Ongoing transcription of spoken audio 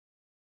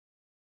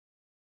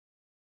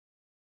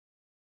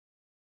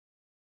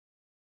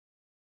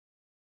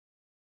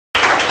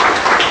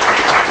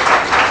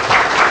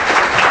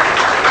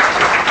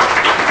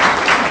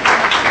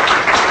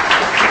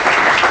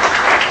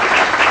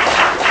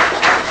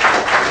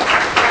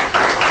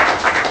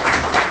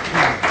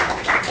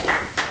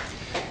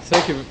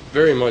Thank you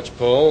very much,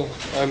 Paul.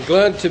 I'm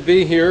glad to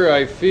be here.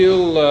 I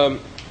feel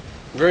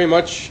very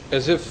much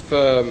as if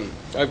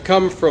I've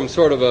come from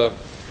sort of a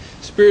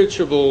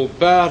spiritual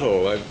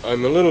battle.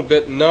 I'm a little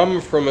bit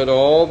numb from it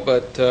all,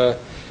 but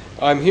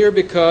I'm here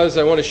because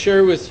I want to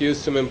share with you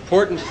some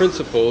important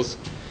principles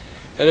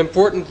and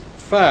important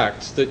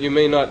facts that you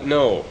may not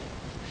know.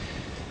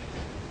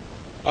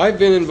 I've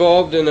been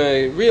involved in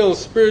a real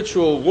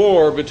spiritual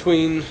war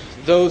between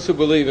those who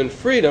believe in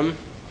freedom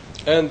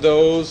and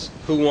those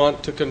who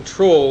want to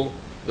control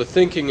the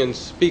thinking and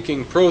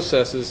speaking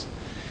processes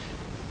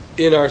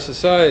in our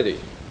society.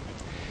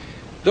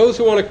 Those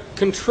who want to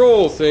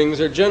control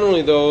things are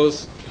generally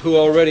those who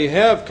already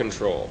have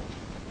control,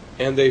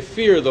 and they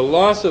fear the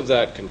loss of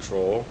that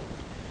control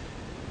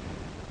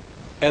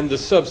and the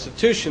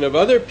substitution of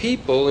other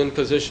people in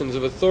positions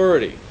of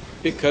authority,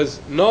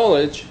 because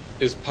knowledge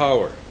is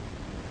power.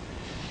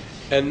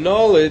 And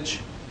knowledge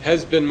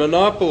has been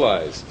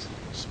monopolized,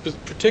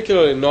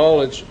 particularly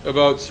knowledge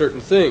about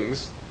certain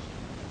things,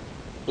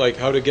 like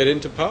how to get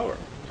into power,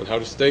 and how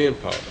to stay in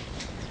power,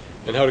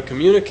 and how to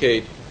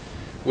communicate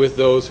with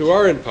those who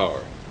are in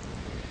power.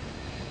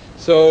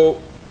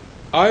 So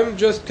I'm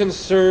just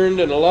concerned,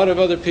 and a lot of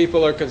other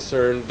people are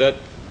concerned, that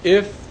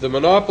if the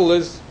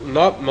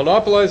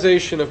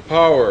monopolization of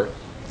power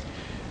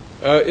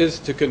is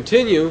to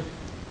continue,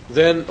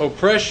 then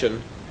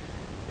oppression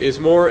is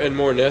more and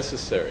more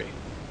necessary.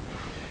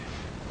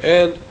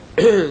 And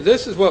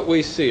this is what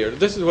we see, or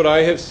this is what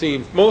I have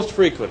seen most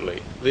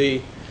frequently,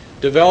 the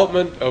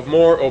development of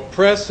more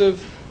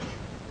oppressive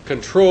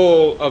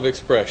control of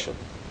expression.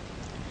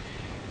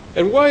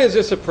 And why is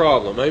this a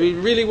problem? I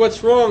mean, really,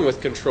 what's wrong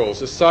with control?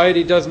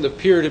 Society doesn't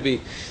appear to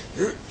be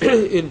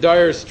in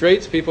dire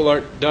straits. People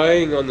aren't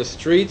dying on the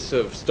streets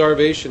of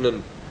starvation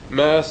and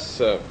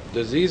mass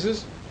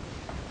diseases.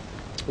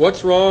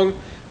 What's wrong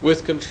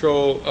with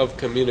control of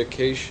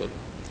communication?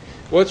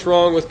 What's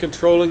wrong with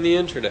controlling the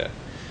internet?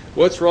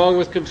 What's wrong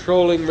with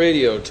controlling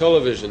radio,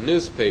 television,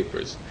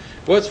 newspapers?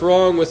 What's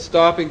wrong with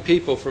stopping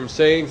people from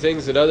saying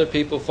things that other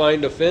people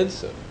find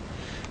offensive?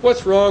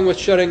 What's wrong with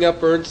shutting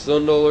up Ernst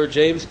Zundel or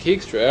James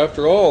Keekstra?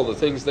 After all, the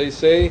things they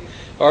say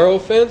are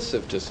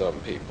offensive to some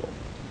people.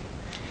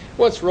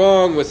 What's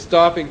wrong with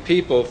stopping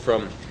people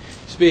from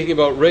speaking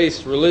about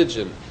race,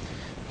 religion,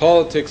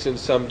 politics in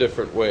some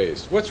different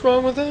ways? What's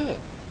wrong with that?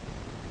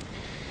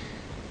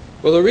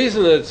 Well, the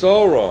reason that it's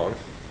all wrong,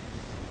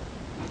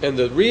 and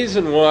the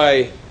reason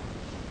why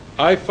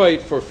I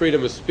fight for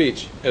freedom of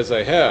speech, as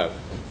I have,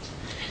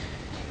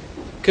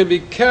 can be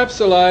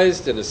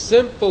capsulized in a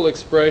simple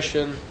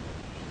expression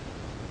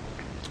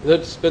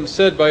that's been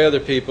said by other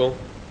people: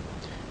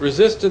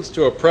 resistance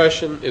to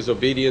oppression is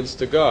obedience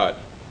to God.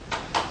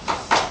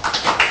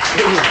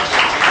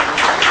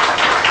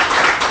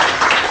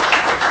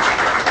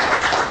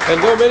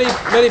 And though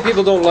many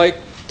people don't like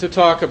to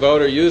talk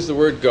about or use the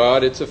word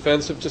God, it's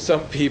offensive to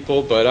some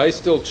people, but I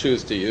still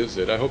choose to use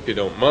it. I hope you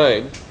don't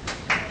mind.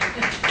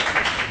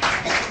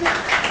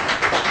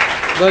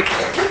 But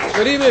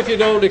even if you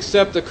don't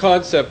accept the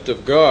concept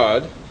of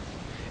God,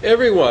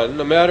 everyone,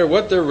 no matter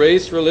what their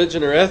race,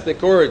 religion, or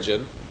ethnic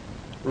origin,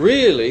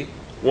 really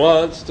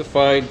wants to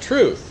find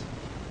truth.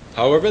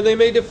 However they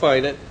may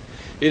define it,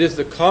 it is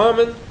the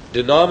common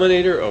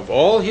denominator of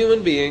all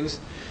human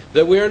beings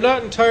that we are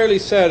not entirely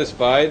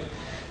satisfied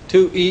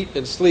to eat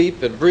and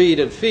sleep and breed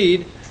and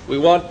feed. We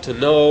want to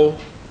know,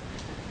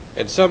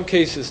 in some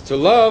cases to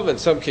love, in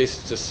some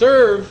cases to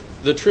serve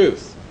the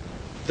truth.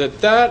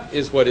 That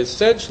is what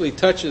essentially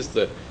touches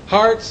the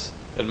hearts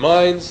and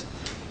minds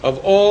of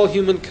all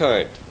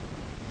humankind.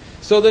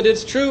 So that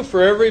it's true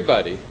for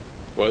everybody,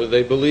 whether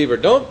they believe or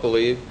don't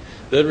believe,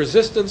 that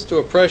resistance to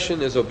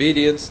oppression is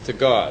obedience to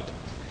God.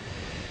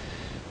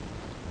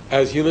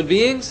 As human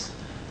beings,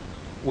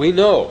 we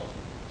know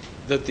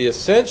that the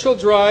essential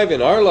drive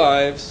in our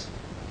lives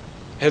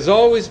has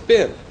always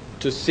been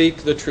to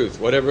seek the truth,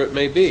 whatever it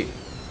may be.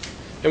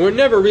 And we're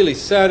never really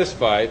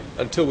satisfied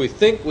until we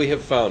think we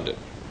have found it.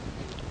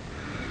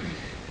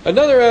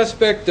 Another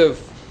aspect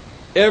of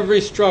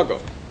every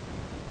struggle,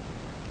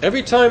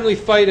 every time we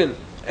fight an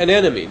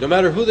enemy, no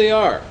matter who they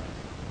are,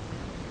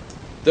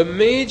 the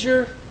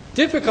major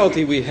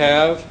difficulty we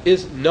have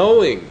is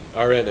knowing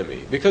our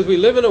enemy, because we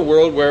live in a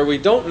world where we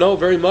don't know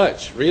very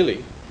much,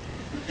 really.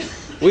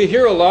 We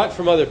hear a lot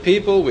from other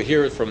people, we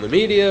hear it from the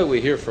media, we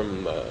hear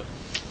from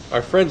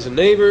our friends and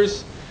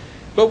neighbors,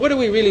 but what do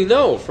we really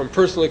know from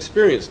personal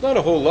experience? Not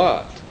a whole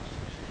lot.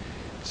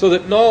 So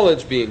that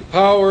knowledge being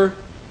power,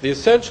 the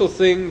essential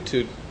thing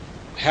to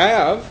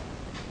have,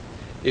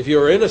 if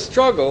you're in a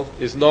struggle,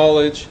 is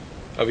knowledge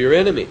of your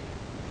enemy.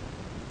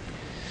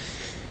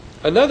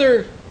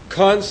 Another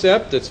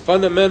concept that's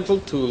fundamental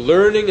to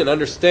learning and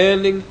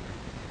understanding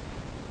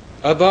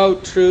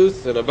about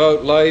truth and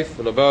about life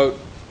and about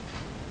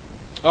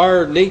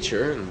our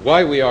nature and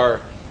why we are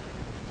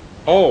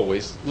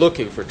always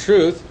looking for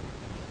truth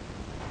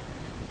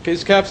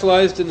is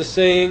capsulized in the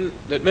saying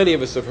that many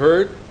of us have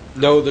heard: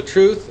 know the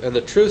truth, and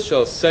the truth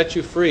shall set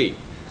you free.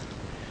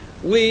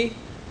 We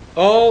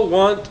all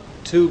want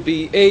to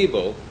be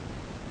able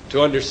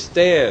to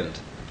understand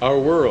our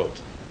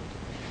world.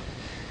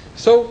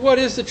 So what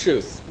is the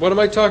truth? What am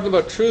I talking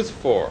about truth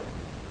for?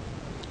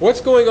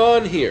 What's going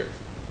on here?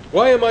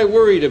 Why am I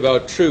worried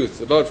about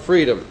truth, about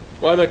freedom?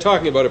 Why am I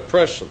talking about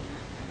oppression?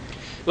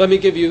 Let me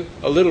give you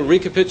a little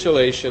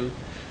recapitulation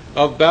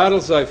of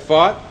battles I've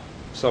fought,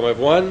 some I've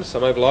won,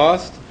 some I've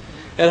lost,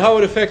 and how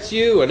it affects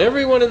you and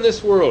everyone in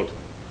this world,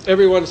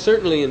 everyone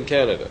certainly in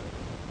Canada.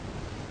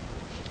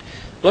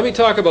 Let me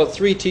talk about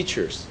 3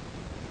 teachers.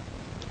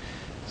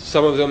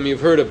 Some of them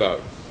you've heard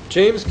about.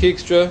 James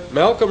Keegstra,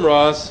 Malcolm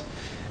Ross,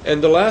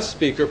 and the last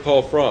speaker,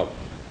 Paul Fromm.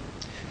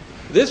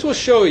 This will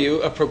show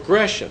you a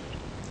progression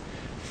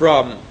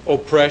from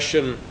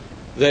oppression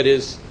that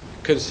is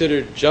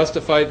considered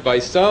justified by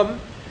some,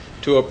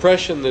 to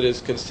oppression that is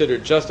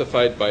considered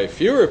justified by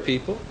fewer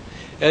people,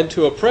 and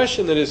to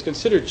oppression that is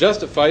considered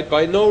justified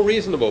by no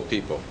reasonable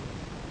people.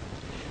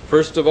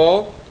 First of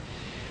all,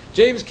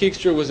 James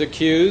Keegstra was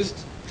accused,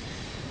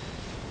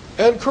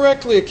 and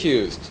correctly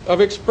accused,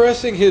 of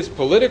expressing his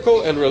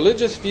political and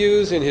religious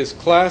views in his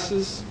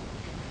classes,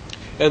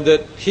 and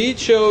that he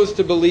chose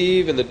to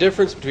believe in the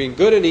difference between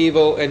good and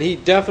evil, and he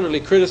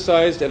definitely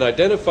criticized and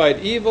identified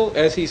evil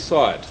as he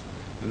saw it.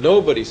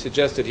 Nobody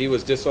suggested he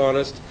was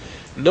dishonest.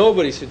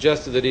 Nobody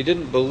suggested that he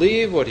didn't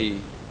believe what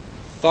he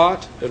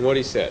thought and what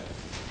he said.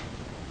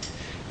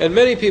 And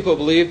many people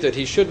believed that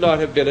he should not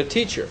have been a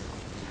teacher.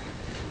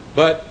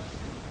 But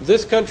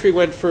this country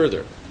went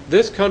further.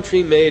 This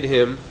country made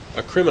him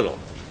a criminal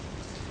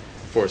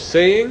for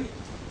saying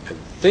and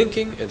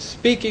thinking and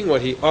speaking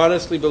what he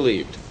honestly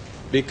believed,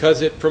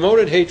 because it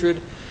promoted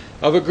hatred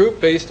of a group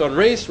based on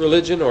race,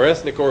 religion, or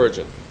ethnic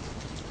origin.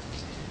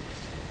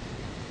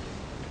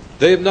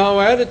 They have now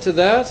added to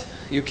that,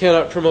 you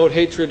cannot promote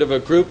hatred of a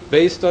group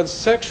based on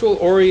sexual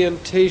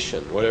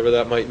orientation, whatever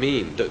that might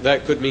mean.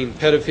 That could mean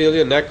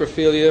pedophilia,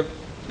 necrophilia,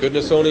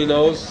 goodness only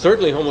knows,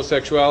 certainly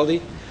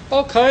homosexuality.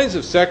 All kinds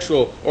of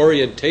sexual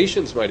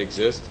orientations might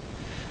exist.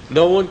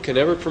 No one can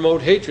ever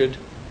promote hatred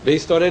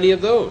based on any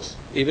of those,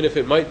 even if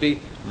it might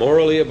be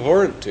morally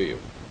abhorrent to you.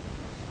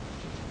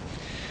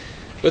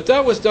 But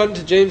that was done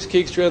to James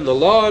Keegstra, and the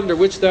law under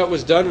which that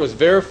was done was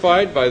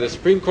verified by the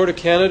Supreme Court of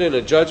Canada in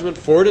a judgment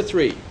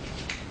 4-3.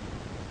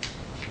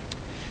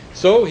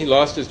 So he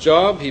lost his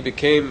job, he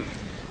became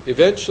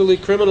eventually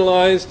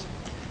criminalized,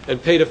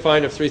 and paid a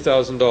fine of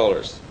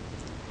 $3,000.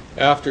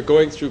 After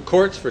going through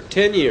courts for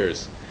 10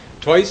 years,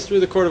 twice through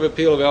the Court of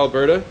Appeal of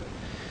Alberta,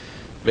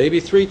 maybe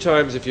 3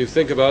 times if you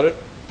think about it,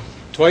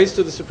 twice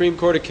to the Supreme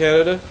Court of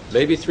Canada,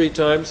 maybe 3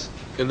 times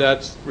in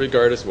that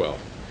regard as well.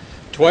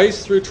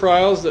 Twice through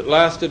trials that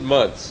lasted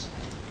months.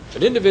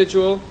 An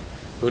individual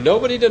who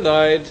nobody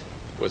denied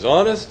was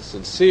honest,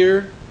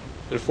 sincere,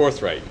 and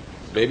forthright.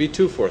 Maybe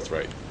too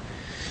forthright.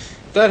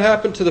 That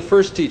happened to the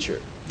first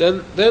teacher.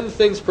 Then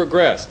things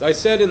progressed. I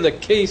said in the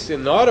case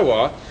in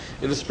Ottawa,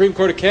 in the Supreme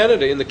Court of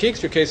Canada, in the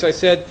Keegstra case, I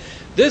said,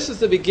 this is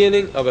the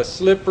beginning of a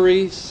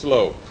slippery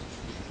slope.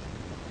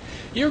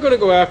 You're going to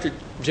go after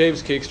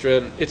James Keegstra,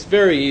 and it's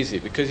very easy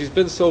because he's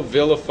been so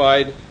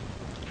vilified.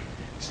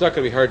 It's not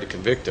going to be hard to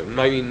convict him.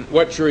 I mean,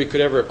 what jury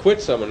could ever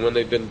acquit someone when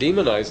they've been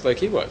demonized like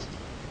he was?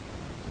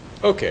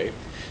 Okay,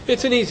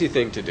 it's an easy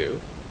thing to do,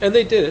 and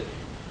they did it.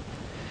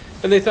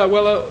 And they thought,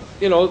 well,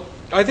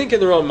 I think in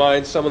their own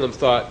minds, some of them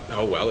thought,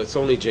 oh, well, it's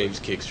only James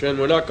Keegstra, and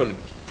we're not going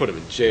to put him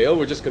in jail.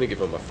 We're just going to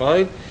give him a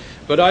fine.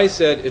 But I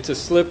said it's a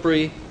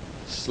slippery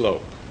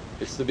slope.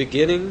 It's the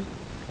beginning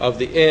of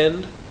the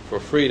end for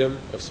freedom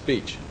of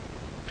speech.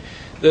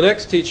 The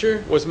next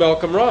teacher was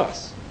Malcolm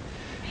Ross.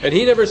 And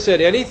he never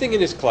said anything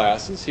in his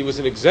classes. He was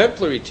an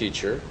exemplary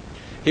teacher.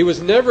 He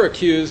was never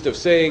accused of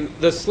saying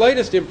the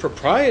slightest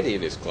impropriety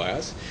in his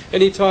class.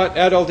 And he taught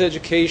adult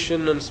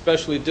education, and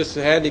especially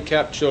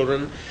handicapped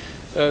children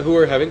who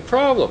were having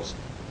problems.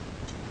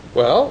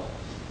 Well,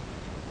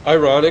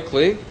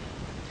 ironically,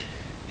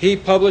 he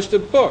published a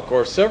book,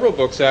 or several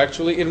books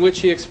actually, in which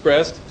he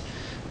expressed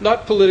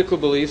not political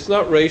beliefs,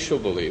 not racial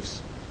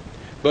beliefs,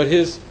 but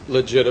his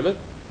legitimate,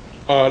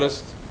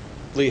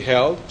 honestly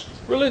held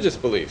religious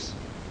beliefs.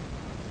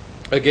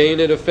 Again,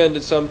 it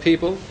offended some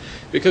people,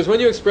 because when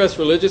you express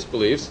religious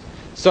beliefs,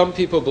 some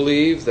people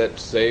believe that,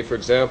 say, for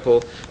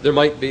example, there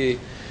might be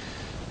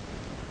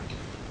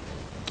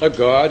a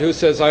God who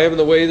says, I am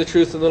the way, the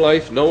truth, and the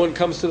life. No one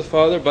comes to the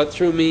Father but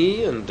through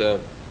me, and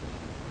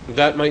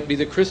that might be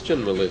the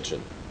Christian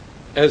religion,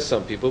 as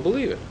some people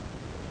believe it,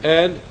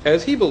 and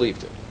as he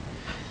believed it.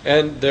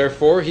 And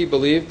therefore, he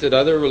believed that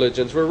other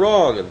religions were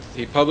wrong, and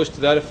he published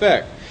to that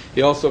effect.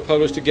 He also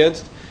published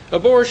against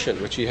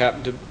abortion, which he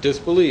happened to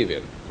disbelieve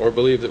in, or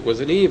believe that was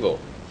an evil.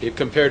 He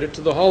compared it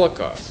to the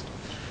Holocaust.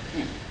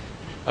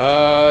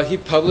 He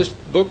published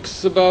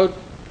books about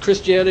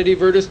Christianity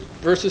versus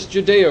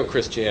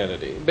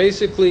Judeo-Christianity.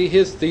 Basically,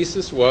 his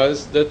thesis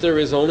was that there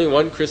is only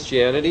one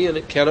Christianity, and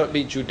it cannot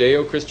be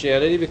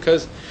Judeo-Christianity,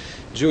 because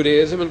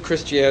Judaism and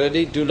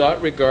Christianity do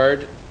not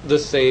regard the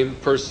same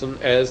person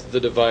as the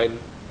divine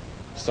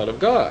Son of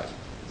God.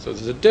 So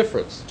there's a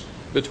difference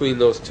between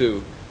those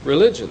two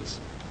religions.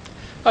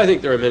 I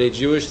think there are many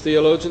Jewish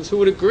theologians who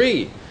would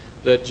agree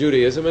that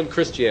Judaism and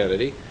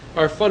Christianity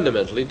are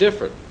fundamentally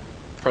different,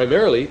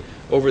 primarily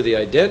over the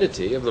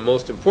identity of the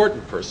most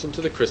important person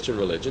to the Christian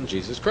religion,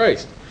 Jesus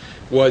Christ.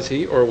 Was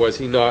he or was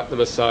he not the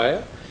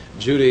Messiah?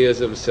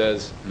 Judaism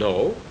says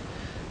no.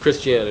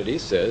 Christianity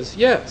says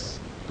yes.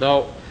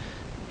 Now,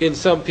 in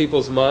some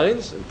people's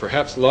minds, and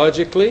perhaps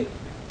logically,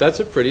 that's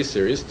a pretty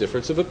serious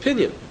difference of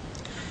opinion.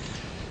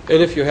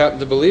 And if you happen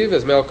to believe,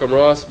 as Malcolm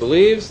Ross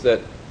believes, that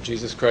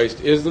Jesus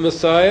Christ is the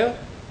Messiah,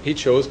 he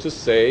chose to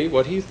say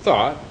what he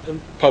thought and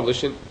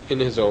publish it in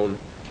his own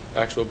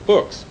actual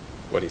books,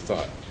 what he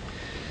thought.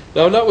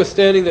 Now,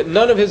 notwithstanding that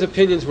none of his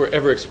opinions were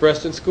ever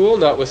expressed in school,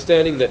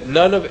 notwithstanding that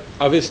none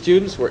of his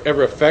students were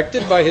ever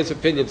affected by his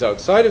opinions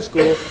outside of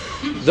school,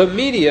 the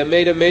media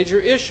made a major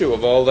issue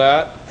of all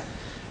that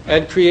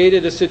and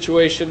created a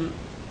situation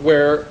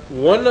where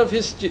one of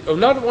the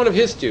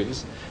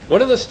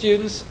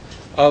students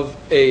of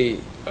a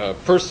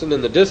person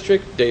in the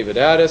district, David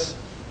Addis,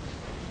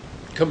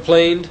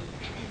 complained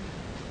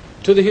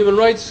to the Human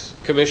Rights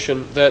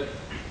Commission that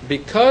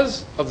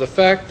because of the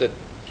fact that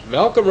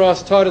Malcolm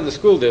Ross taught in the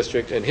school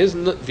district and his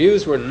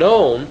views were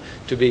known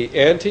to be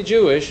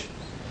anti-Jewish,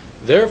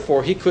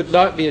 therefore he could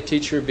not be a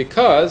teacher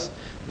because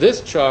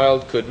this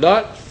child could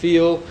not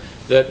feel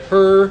that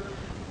her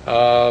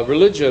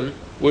religion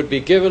would be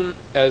given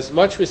as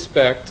much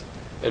respect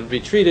and be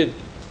treated,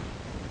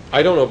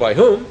 I don't know by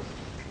whom,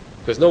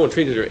 because no one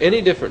treated her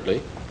any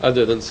differently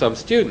other than some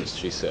students,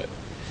 she said.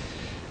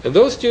 And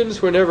those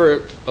students were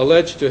never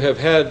alleged to have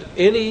had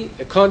any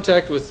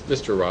contact with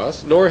Mr.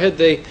 Ross, nor had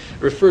they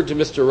referred to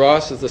Mr.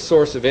 Ross as the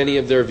source of any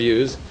of their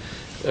views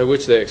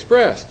which they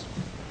expressed.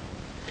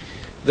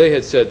 They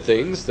had said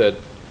things that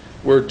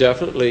were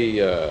definitely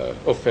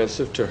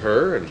offensive to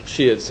her, and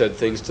she had said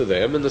things to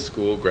them in the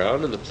school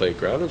ground, in the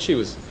playground, and she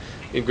was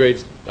in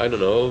grades, I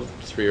don't know,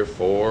 3 or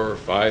 4 or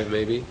 5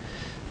 maybe,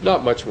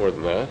 not much more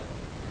than that,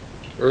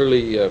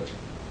 early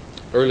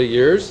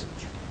years.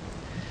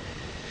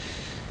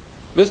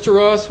 Mr.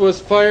 Ross was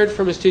fired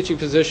from his teaching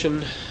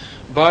position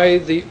by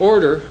the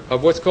order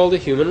of what's called a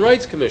Human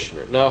Rights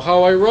Commissioner. Now,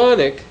 how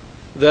ironic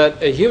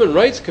that a Human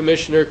Rights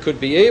Commissioner could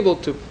be able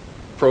to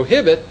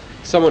prohibit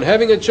someone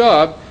having a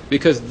job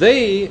because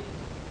they,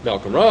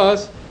 Malcolm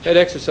Ross, had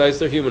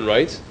exercised their human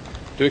rights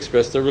to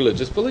express their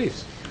religious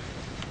beliefs.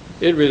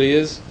 It really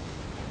is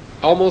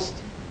almost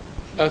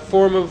a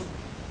form of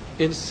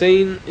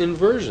insane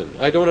inversion.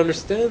 I don't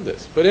understand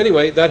this. But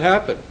anyway, that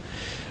happened.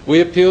 We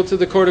appealed to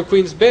the Court of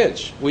Queen's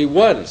Bench. We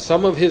won.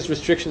 Some of his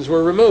restrictions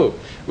were removed.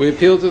 We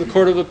appealed to the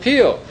Court of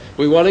Appeal.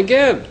 We won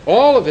again.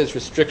 All of his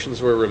restrictions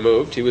were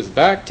removed. He was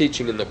back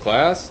teaching in the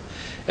class.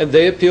 And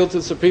they appealed to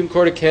the Supreme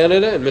Court of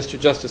Canada, and Mr.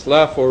 Justice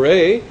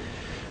Laforêt,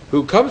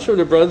 who comes from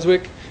New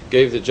Brunswick,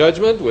 gave the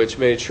judgment which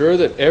made sure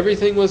that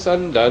everything was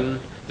undone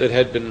that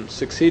had been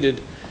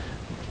succeeded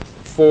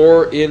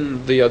for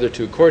in the other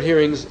 2 court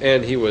hearings,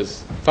 and he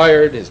was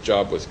fired, his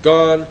job was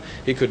gone,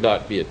 he could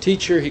not be a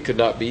teacher, he could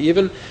not be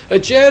even a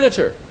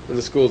janitor in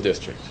the school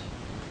district.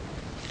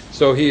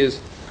 So he is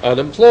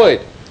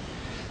unemployed.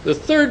 The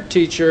third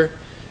teacher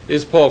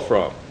is Paul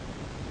Fromm.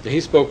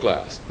 He spoke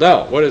last.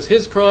 Now, what is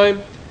his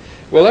crime?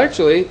 Well,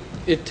 actually,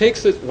 it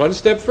takes it one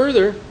step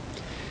further.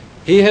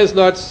 He has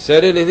not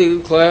said anything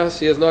in class.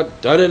 He has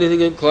not done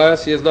anything in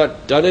class. He has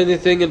not done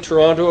anything in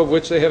Toronto of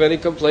which they have any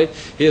complaint.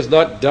 He has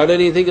not done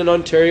anything in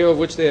Ontario of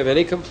which they have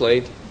any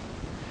complaint.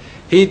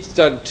 He's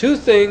done 2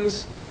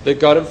 things that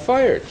got him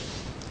fired.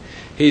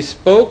 He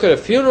spoke at a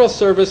funeral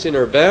service in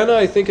Urbana,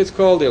 I think it's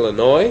called,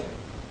 Illinois,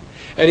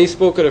 and he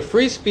spoke at a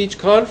free speech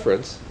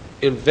conference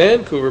in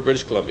Vancouver,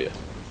 British Columbia.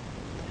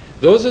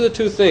 Those are the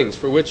 2 things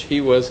for which he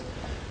was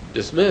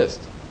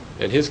dismissed.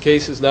 And his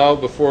case is now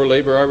before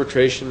labor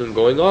arbitration and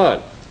going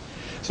on.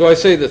 So I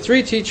say the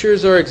 3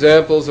 teachers are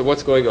examples of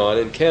what's going on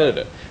in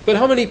Canada. But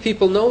how many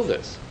people know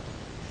this?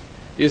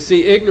 You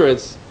see,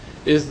 ignorance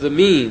is the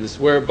means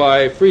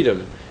whereby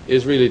freedom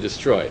is really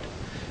destroyed.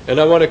 And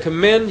I want to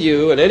commend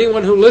you and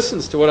anyone who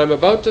listens to what I'm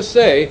about to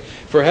say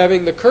for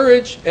having the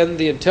courage and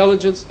the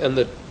intelligence and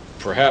the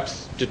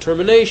perhaps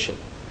determination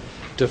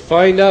to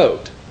find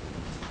out,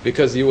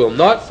 because you will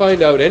not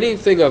find out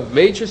anything of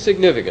major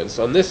significance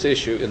on this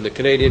issue in the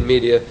Canadian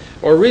media,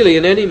 or really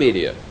in any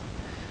media.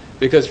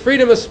 Because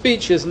freedom of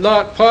speech is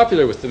not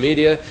popular with the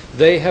media.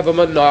 They have a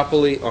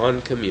monopoly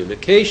on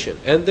communication,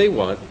 and they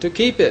want to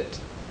keep it.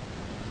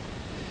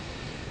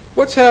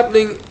 What's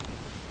happening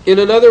in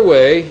another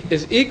way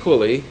is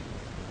equally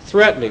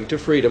threatening to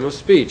freedom of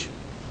speech.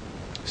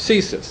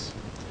 CSIS,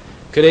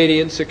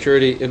 Canadian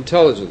Security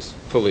Intelligence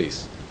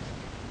Police.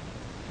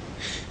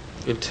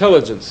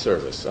 Intelligence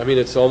service. I mean,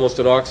 it's almost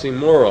an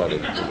oxymoron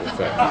in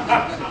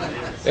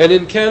fact. And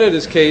in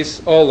Canada's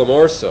case, all the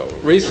more so.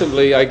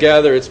 Recently, I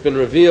gather it's been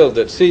revealed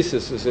that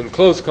CSIS is in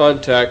close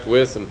contact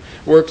with and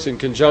works in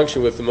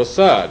conjunction with the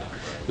Mossad.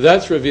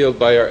 That's revealed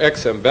by our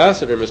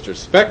ex-ambassador, Mr.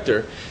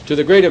 Spector, to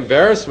the great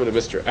embarrassment of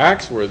Mr.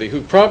 Axworthy,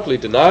 who promptly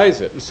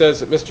denies it and says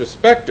that Mr.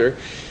 Spector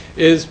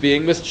is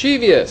being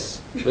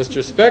mischievous.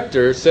 Mr.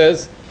 Spector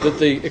says that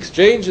the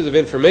exchanges of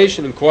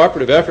information and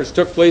cooperative efforts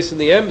took place in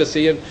the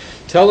embassy in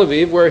Tel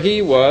Aviv, where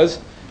he was,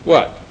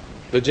 what?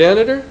 The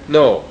janitor?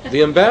 No,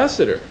 the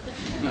ambassador.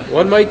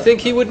 One might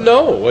think he would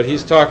know what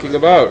he's talking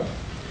about.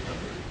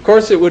 Of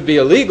course, it would be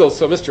illegal,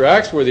 so Mr.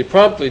 Axworthy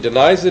promptly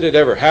denies that it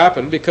ever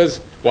happened. Because,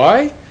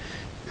 why?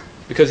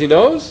 Because he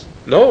knows?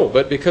 No,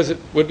 but because it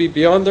would be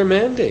beyond their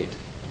mandate.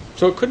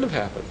 So it couldn't have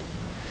happened.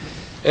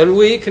 And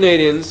we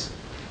Canadians,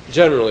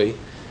 generally,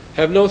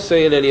 have no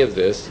say in any of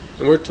this,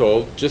 and we're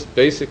told, just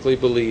basically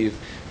believe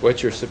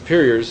what your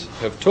superiors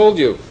have told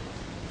you.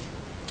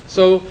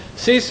 So,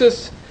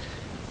 CSIS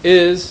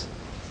is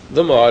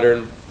the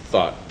modern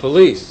thought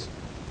police.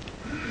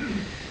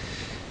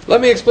 Let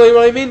me explain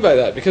what I mean by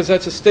that, because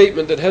that's a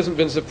statement that hasn't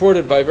been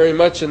supported by very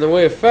much in the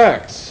way of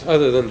facts,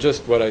 other than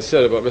just what I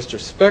said about Mr.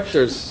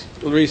 Spector's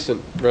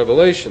recent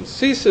revelations.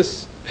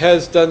 CSIS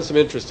has done some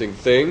interesting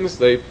things.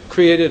 They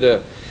created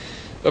a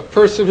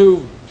person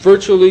who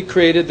virtually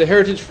created the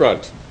Heritage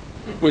Front,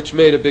 which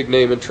made a big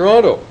name in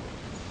Toronto,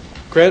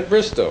 Grant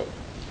Bristow.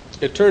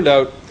 It turned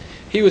out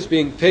he was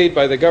being paid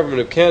by the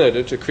government of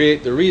Canada to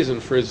create the reason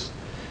for his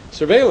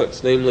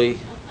surveillance, namely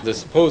the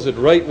supposed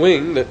right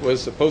wing that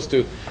was supposed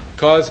to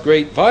cause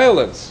great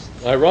violence.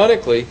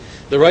 Ironically,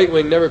 the right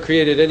wing never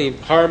created any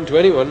harm to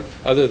anyone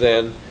other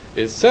than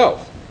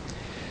itself.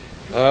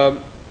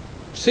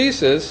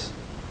 CSIS,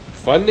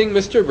 funding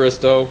Mr.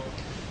 Bristow,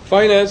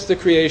 financed the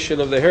creation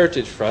of the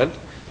Heritage Front,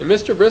 and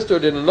Mr. Bristow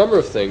did a number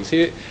of things.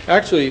 He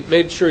actually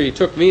made sure he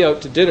took me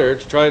out to dinner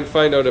to try and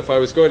find out if I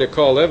was going to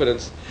call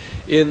evidence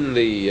in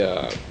the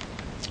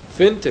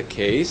Finta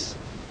case,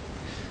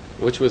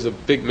 which was a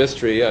big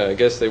mystery. I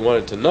guess they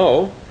wanted to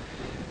know.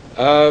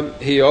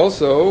 He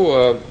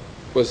also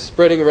was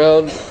spreading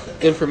around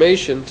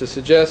information to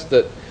suggest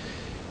that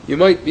you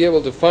might be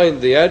able to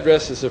find the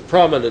addresses of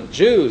prominent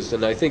Jews,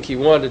 and I think he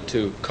wanted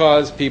to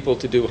cause people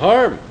to do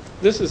harm.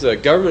 This is a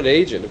government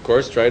agent, of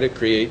course, trying to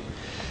create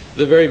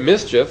the very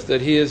mischief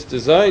that he is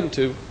designed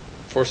to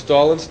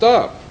forestall and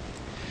stop.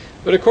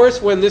 But of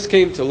course, when this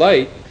came to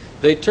light,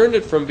 they turned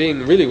it from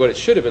being really what it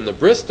should have been, the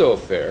Bristow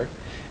affair,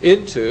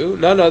 into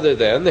none other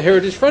than the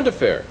Heritage Front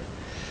affair.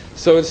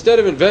 So instead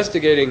of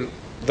investigating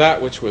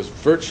that which was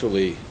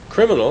virtually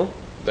criminal,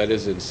 that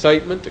is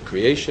incitement, the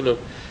creation of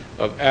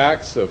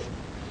acts of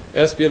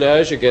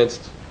espionage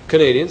against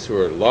Canadians who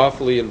are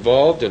lawfully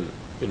involved in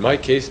my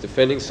case,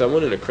 defending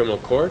someone in a criminal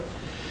court,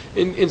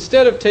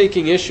 instead of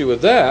taking issue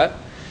with that,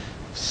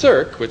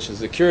 CIRC, which is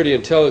the Security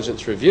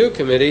Intelligence Review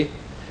Committee,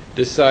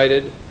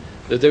 decided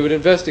that they would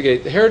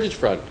investigate the Heritage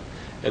Front.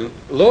 And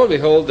lo and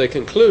behold, they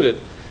concluded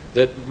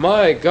that,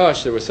 my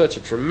gosh, there was such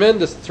a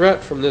tremendous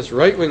threat from this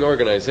right-wing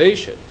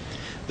organization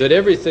that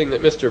everything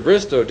that Mr.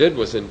 Bristow did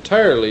was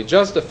entirely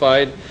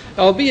justified,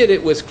 albeit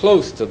it was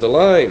close to the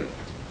line.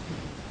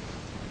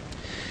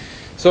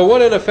 So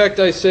what, in effect,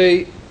 I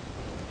say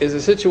is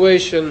a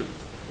situation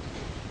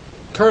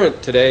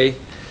current today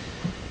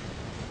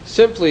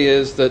simply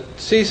is that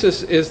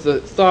CSIS is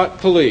the thought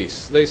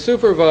police. They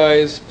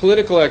supervise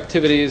political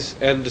activities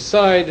and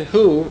decide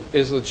who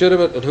is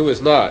legitimate and who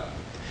is not.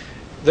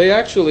 They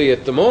actually,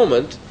 at the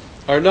moment,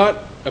 are not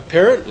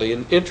apparently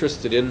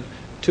interested in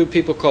two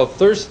people called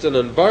Thurston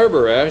and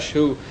Barbarash,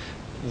 who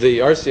the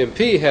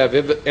RCMP have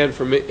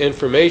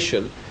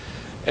information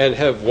and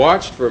have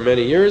watched for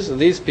many years, and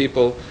these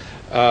people,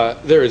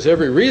 there is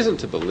every reason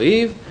to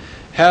believe,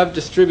 have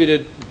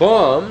distributed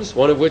bombs,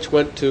 one of which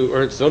went to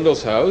Ernst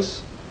Zundel's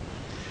house,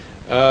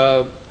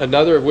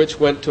 another of which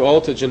went to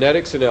Alta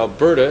Genetics in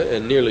Alberta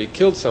and nearly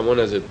killed someone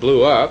as it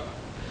blew up,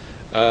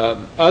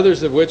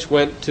 others of which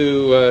went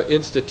to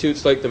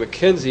institutes like the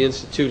Mackenzie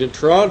Institute in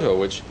Toronto,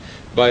 which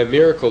by a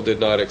miracle did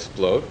not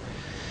explode.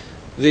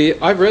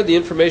 I've read the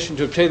information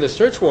to obtain the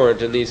search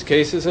warrant in these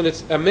cases, and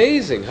it's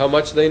amazing how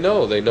much they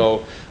know. They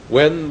know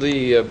when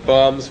the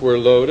bombs were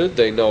loaded,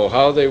 they know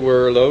how they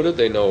were loaded,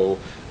 they know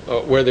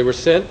where they were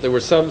sent. There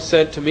were some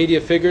sent to media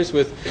figures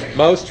with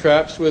mouse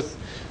traps with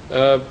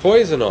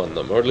poison on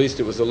them, or at least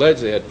it was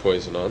alleged they had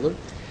poison on them.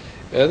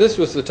 This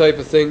was the type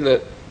of thing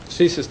that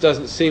CSIS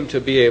doesn't seem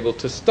to be able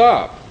to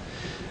stop.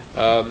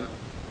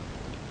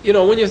 You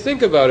know, when you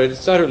think about it,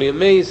 it's utterly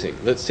amazing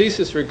that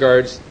CSIS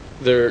regards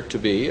there to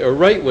be a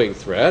right-wing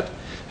threat,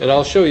 and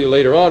I'll show you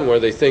later on where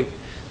they think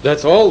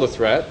that's all the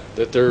threat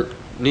that there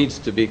needs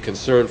to be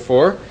concern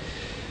for.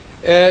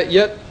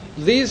 Yet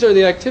these are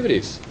the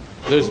activities.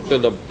 There's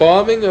been a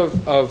bombing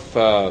of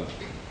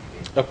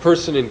a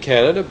person in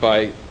Canada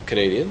by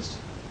Canadians,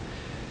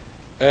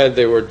 and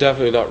they were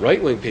definitely not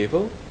right-wing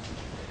people.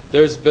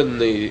 There's been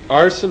the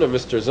arson of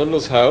Mr.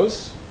 Zundel's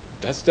house.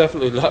 That's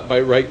definitely not by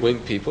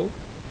right-wing people.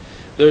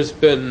 There's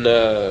been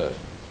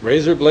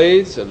razor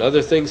blades and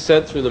other things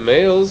sent through the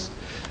mails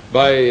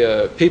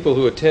by people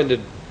who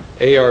attended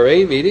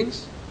ARA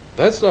meetings.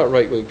 That's not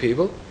right-wing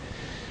people.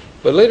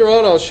 But later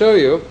on I'll show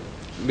you,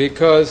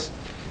 because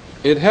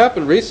it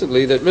happened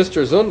recently that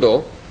Mr.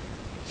 Zundel,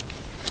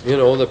 you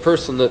know, the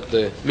person that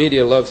the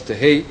media loves to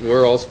hate, and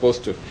we're all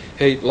supposed to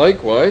hate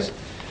likewise,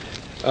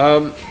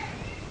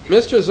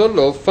 Mr.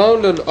 Zundel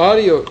found an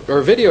audio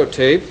or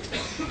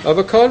videotape of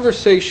a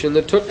conversation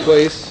that took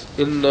place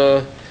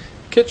in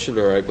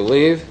Kitchener, I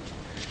believe,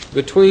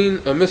 between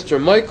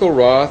Mr. Michael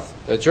Roth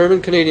a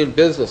German-Canadian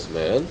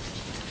businessman,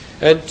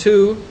 and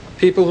 2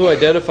 people who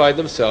identified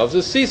themselves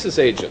as CSIS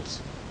agents.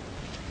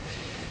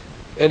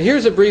 And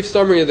here's a brief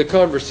summary of the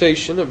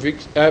conversation,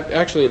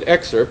 actually an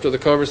excerpt of the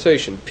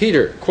conversation.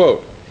 Peter,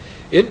 quote,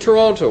 "In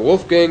Toronto,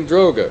 Wolfgang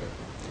Droge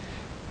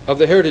of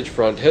the Heritage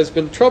Front has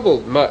been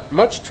troubled,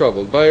 much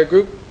troubled, by a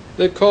group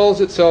that calls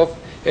itself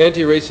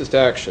Anti-Racist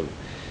Action,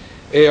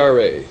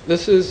 ARA.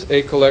 This is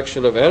a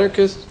collection of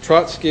anarchists,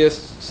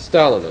 Trotskyists,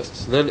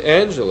 Stalinists." And then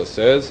Angela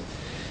says,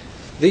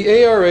 "The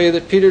ARA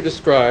that Peter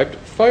described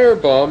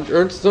firebombed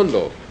Ernst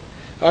Zundel.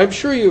 I'm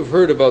sure you've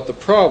heard about the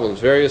problems.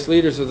 Various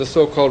leaders of the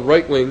so-called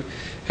right wing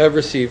have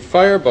received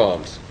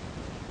firebombs."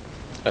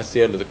 That's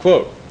the end of the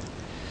quote.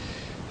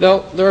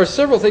 Now, there are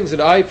several things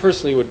that I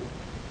personally would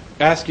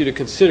ask you to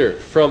consider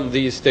from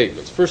these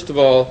statements. First of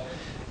all,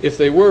 if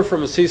they were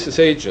from CSIS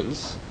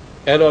agents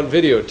and on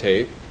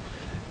videotape,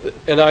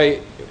 and I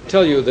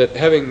tell you that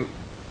having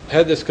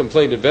had this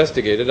complaint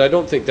investigated, I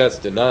don't think that's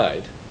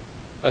denied.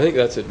 I think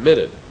that's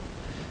admitted.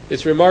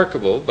 It's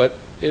remarkable, but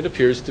it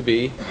appears to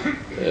be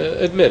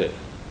admitted.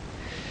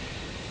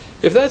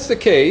 If that's the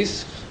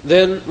case,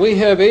 then we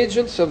have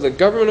agents of the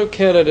Government of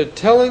Canada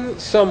telling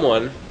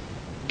someone,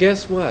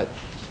 guess what?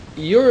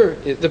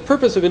 The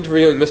purpose of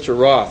interviewing Mr.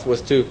 Roth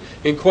was to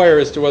inquire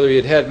as to whether he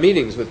had had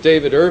meetings with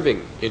David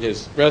Irving in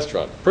his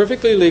restaurant.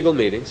 Perfectly legal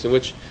meetings in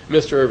which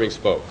Mr. Irving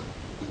spoke.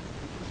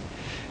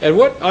 And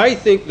what I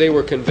think they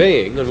were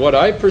conveying, and what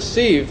I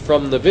perceived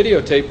from the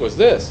videotape, was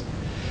this.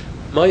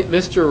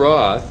 Mr.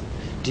 Roth,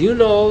 do you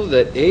know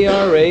that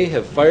ARA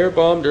have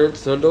firebombed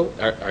Ernst Zundel?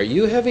 Are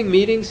you having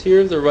meetings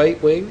here of the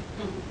right wing?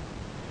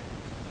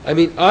 I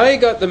mean, I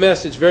got the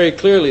message very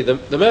clearly.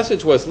 The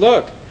message was,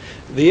 look,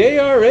 the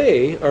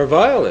ARA are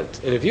violent,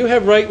 and if you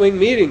have right-wing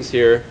meetings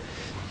here,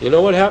 you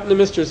know what happened to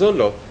Mr.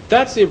 Zundel?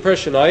 That's the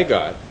impression I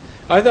got.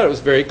 I thought it was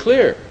very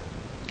clear.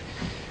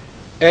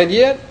 And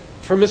yet,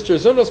 from Mr.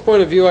 Zundel's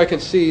point of view, I can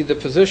see the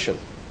position.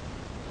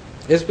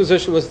 His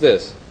position was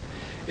this.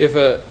 If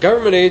a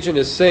government agent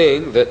is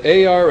saying that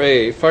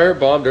ARA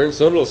firebombed Ernst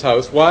Zundel's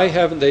house, why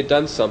haven't they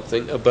done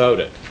something about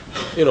it?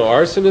 You know,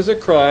 arson is a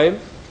crime.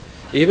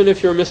 Even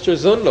if you're Mr.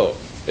 Zundel,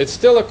 it's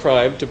still a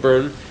crime to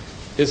burn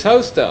his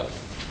house down,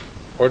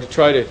 or to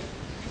try to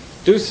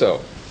do so.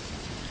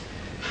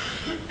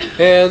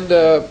 And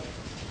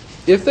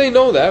if they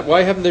know that,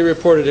 why haven't they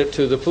reported it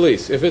to the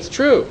police? If it's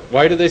true,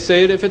 why do they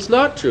say it if it's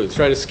not true?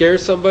 Trying to scare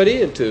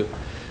somebody into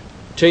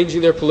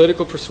changing their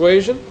political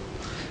persuasion?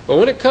 Well,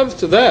 when it comes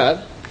to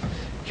that,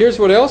 here's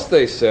what else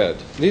they said.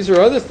 These are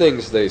other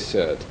things they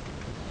said.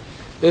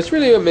 And it's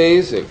really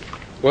amazing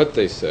what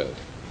they said.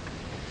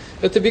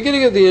 At the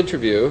beginning of the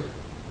interview,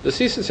 the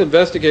CSIS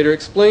investigator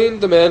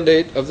explained the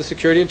mandate of the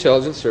Security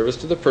Intelligence Service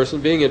to the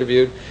person being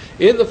interviewed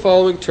in the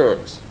following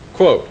terms.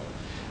 Quote,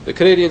 "The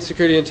Canadian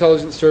Security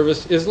Intelligence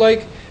Service is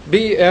like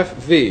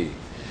BFV,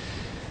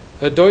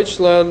 a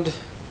Deutschland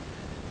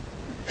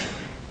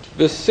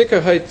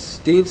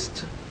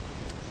Bundessicherheitsdienst.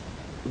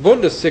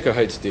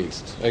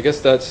 I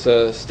guess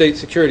that's State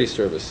Security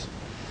Service."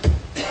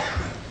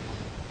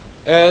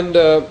 And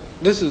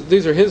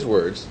these are his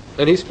words,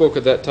 and he spoke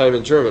at that time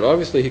in German.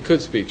 Obviously, he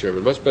could speak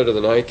German much better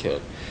than I can.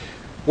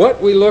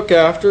 "What we look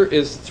after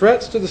is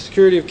threats to the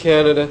security of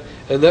Canada,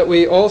 and that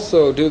we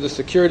also do the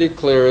security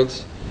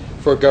clearance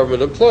for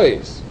government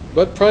employees.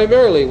 But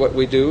primarily what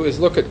we do is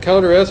look at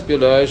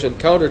counter-espionage and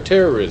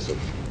counter-terrorism."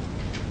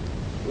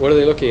 What are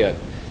they looking at?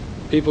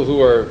 People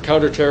who are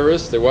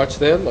counter-terrorists, they watch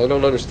them? I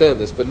don't understand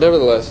this, but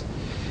nevertheless.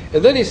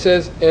 And then he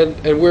says, and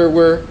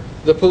we're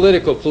the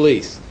political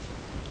police.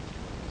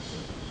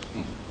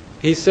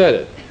 He said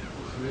it,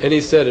 and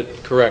he said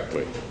it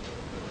correctly.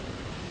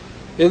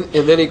 And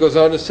then he goes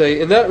on to say,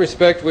 "In that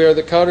respect, we are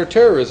the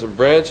counterterrorism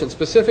branch, and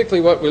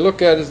specifically what we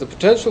look at is the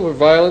potential for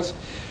violence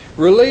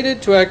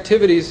related to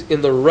activities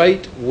in the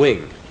right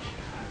wing."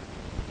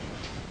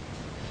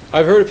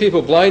 I've heard of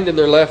people blind in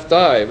their left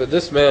eye, but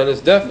this man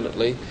is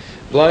definitely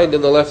blind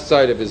in the left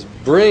side of his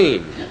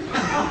brain.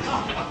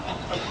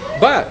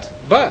 But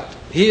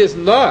he is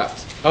not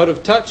out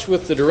of touch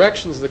with the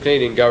directions of the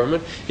Canadian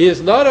government. He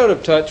is not out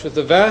of touch with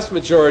the vast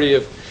majority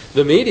of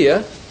the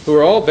media, who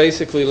are all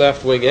basically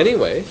left-wing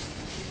anyway.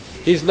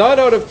 He's not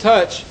out of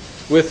touch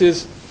with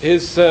his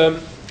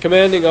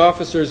commanding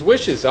officer's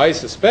wishes, I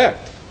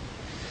suspect.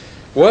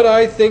 What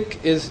I think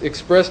is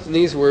expressed in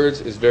these words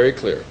is very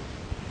clear.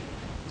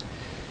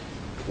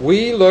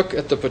 We look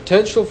at the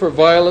potential for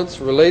violence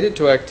related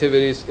to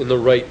activities in the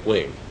right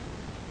wing,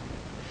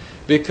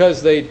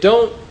 because they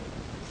don't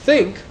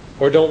think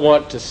or don't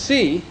want to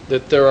see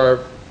that there are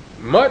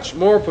much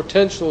more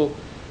potentially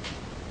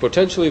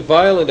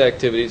violent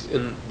activities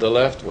in the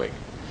left wing.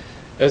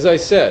 As I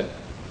said,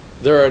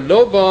 there are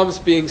no bombs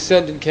being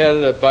sent in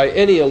Canada by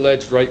any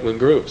alleged right-wing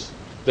groups.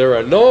 There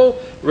are no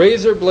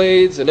razor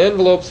blades and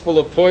envelopes full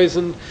of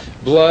poisoned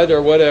blood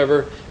or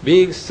whatever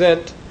being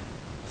sent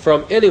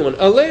from anyone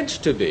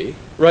alleged to be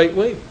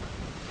right-wing.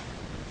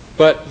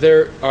 But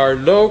there are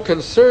no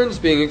concerns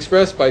being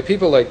expressed by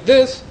people like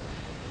this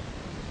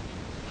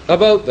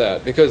about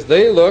that, because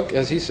they look,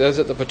 as he says,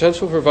 at the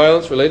potential for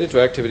violence related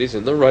to activities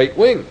in the right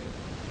wing.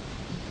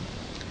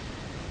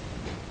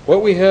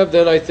 What we have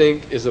then, I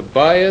think, is a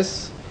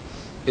bias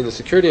in the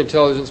security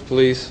intelligence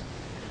police,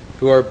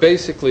 who are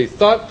basically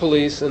thought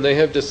police, and they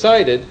have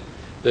decided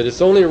that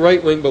it's only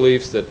right-wing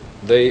beliefs that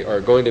they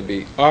are going to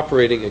be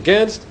operating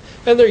against,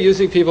 and they're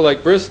using people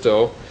like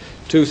Bristow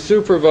to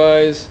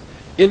supervise,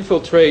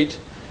 infiltrate,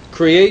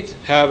 create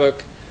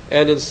havoc,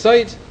 and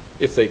incite,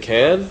 if they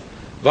can,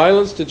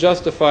 violence to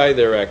justify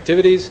their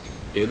activities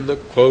in the,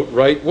 quote,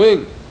 right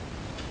wing.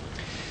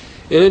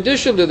 In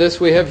addition to this,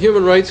 we have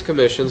human rights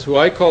commissions, who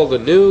I call the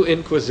New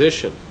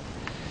Inquisition.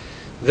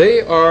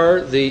 They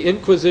are the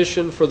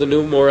Inquisition for the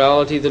new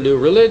morality, the new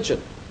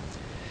religion.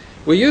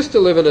 We used to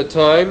live in a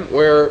time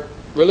where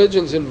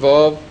religions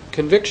involved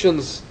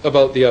convictions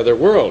about the other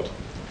world.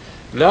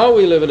 Now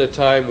we live in a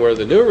time where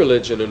the new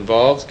religion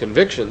involves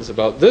convictions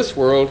about this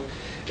world,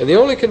 and the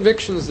only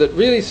convictions that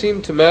really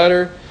seem to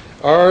matter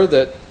are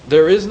that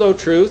there is no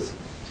truth,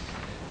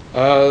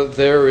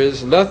 there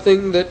is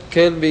nothing that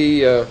can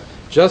be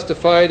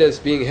justified as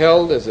being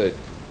held as a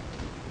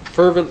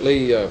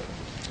fervently and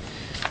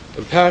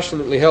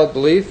passionately held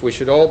belief. We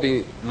should all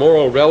be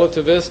moral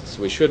relativists.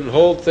 We shouldn't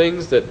hold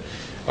things that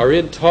are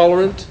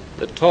intolerant,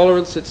 that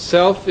tolerance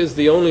itself is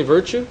the only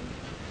virtue.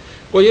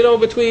 Well, you know,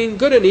 between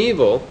good and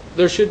evil,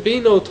 there should be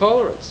no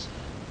tolerance.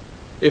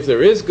 If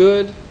there is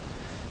good,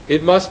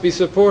 it must be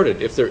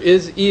supported. If there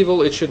is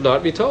evil, it should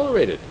not be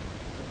tolerated.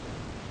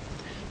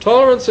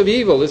 Tolerance of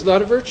evil is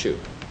not a virtue.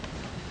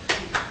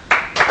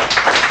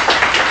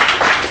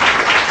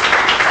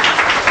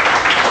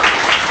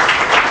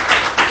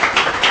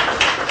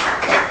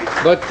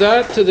 But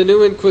that, to the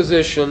New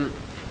Inquisition,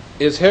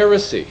 is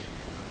heresy.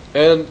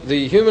 And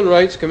the Human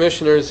Rights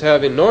Commissioners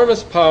have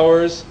enormous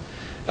powers,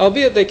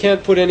 albeit they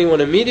can't put anyone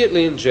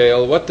immediately in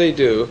jail. What they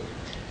do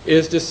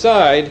is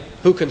decide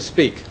who can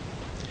speak,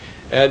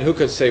 and who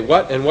can say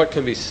what, and what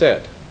can be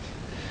said.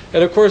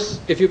 And of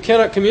course, if you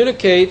cannot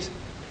communicate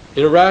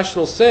in a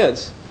rational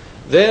sense,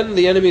 then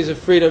the enemies of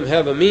freedom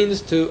have a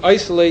means to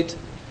isolate,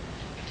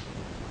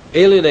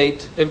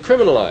 alienate, and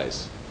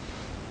criminalize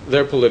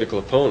their political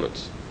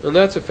opponents. And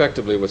that's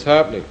effectively what's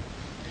happening.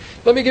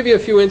 Let me give you a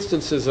few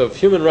instances of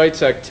human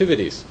rights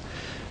activities.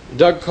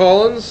 Doug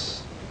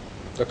Collins,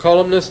 a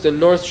columnist in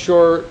North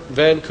Shore,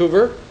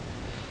 Vancouver,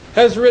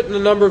 has written a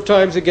number of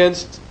times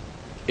against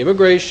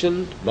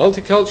immigration,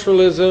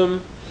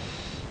 multiculturalism,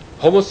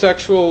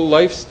 homosexual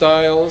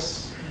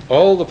lifestyles,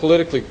 all the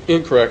politically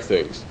incorrect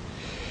things.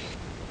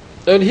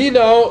 And he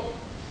now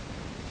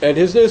and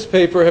his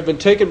newspaper have been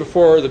taken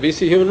before the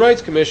BC Human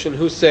Rights Commission,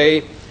 who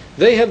say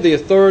they have the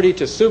authority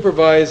to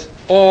supervise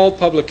all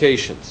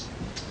publications.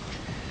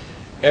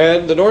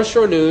 And the North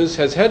Shore News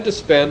has had to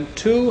spend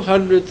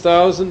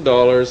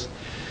 $200,000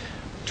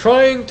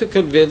 trying to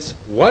convince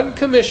one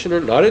commissioner,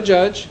 not a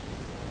judge,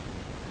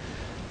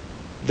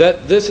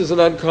 that this is an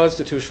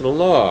unconstitutional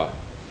law.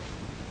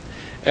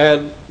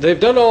 And they've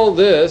done all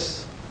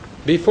this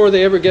before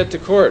they ever get to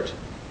court.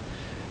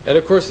 And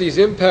of course, these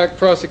impact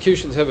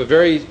prosecutions have a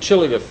very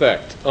chilling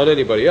effect on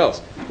anybody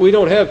else. We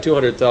don't have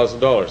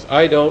 $200,000.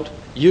 I don't,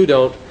 you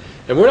don't,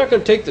 and we're not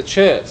going to take the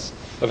chance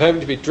of having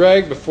to be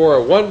dragged before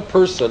a one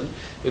person,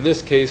 in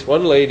this case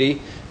one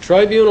lady,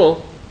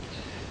 tribunal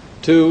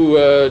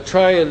to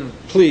try and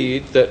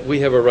plead that we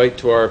have a right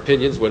to our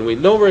opinions when we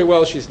know very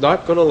well she's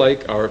not going to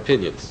like our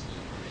opinions.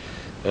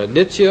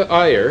 Nitya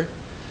Iyer,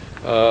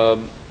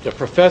 a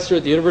professor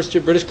at the University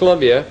of British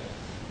Columbia,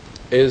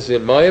 is,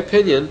 in my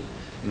opinion,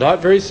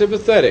 not very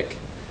sympathetic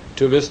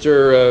to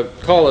Mr.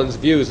 Collins'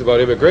 views about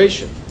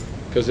immigration,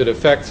 because it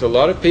affects a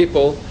lot of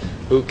people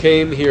who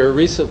came here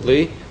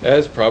recently,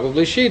 as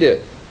probably she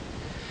did.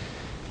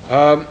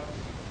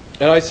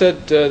 And I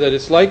said that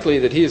it's likely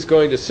that he is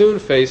going to soon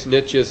face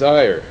Nitya's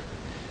ire,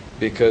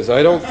 because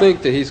I don't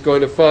think that he's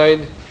going to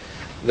find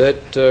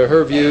that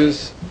her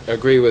views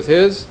agree with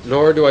his,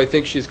 nor do I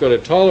think she's going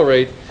to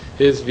tolerate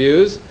his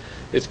views.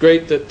 It's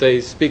great that they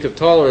speak of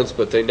tolerance,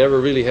 but they never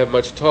really have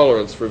much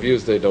tolerance for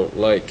views they don't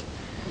like.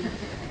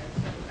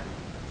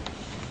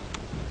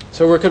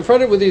 So we're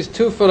confronted with these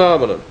two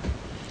phenomena.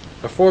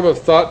 A form of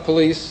thought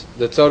police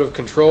that's out of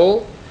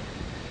control.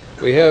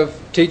 We have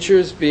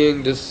teachers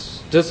being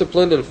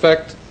disciplined, in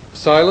fact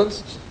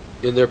silenced,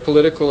 in their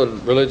political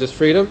and religious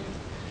freedom.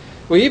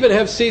 We even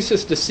have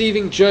CSIS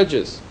deceiving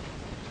judges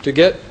to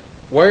get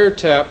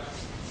wiretap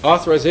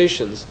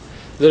authorizations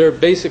that are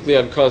basically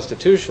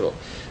unconstitutional.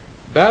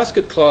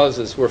 Basket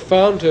clauses were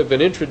found to have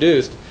been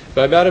introduced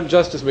by Madam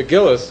Justice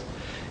McGillis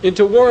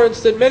into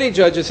warrants that many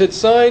judges had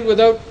signed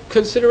without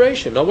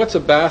consideration. Now, what's a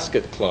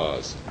basket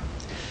clause?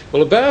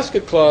 Well, a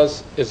basket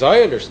clause, as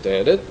I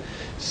understand it,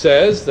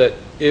 says that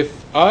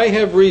if I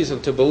have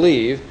reason to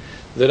believe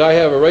that I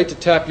have a right to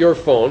tap your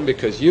phone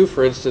because you,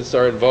 for instance,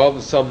 are involved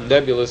in some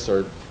nebulous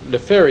or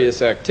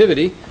nefarious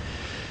activity,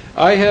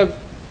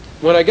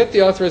 when I get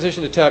the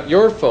authorization to tap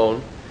your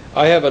phone,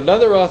 I have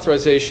another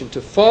authorization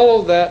to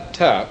follow that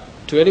tap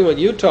to anyone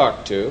you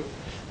talk to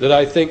that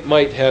I think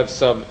might have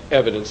some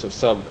evidence of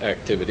some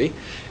activity,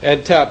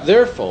 and tap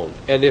their phone.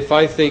 And if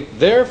I think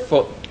their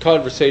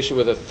conversation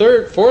with a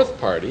fourth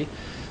party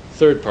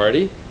third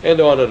party, and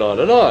on and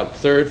on and on.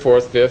 Third,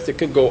 fourth, fifth, it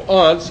can go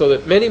on so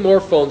that many more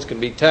phones can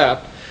be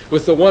tapped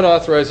with the one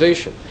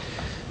authorization.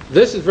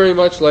 This is very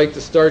much like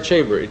the Star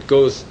Chamber. It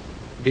goes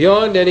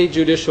beyond any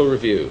judicial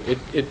review.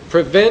 It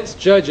prevents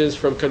judges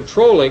from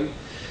controlling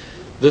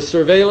the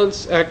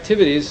surveillance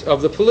activities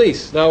of the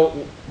police. Now,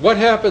 what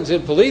happens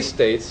in police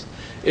states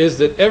is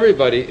that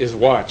everybody is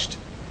watched.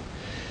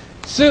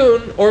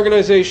 Soon,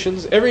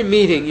 organizations, every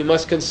meeting you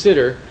must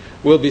consider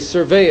will be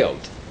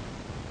surveilled,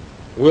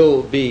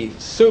 will be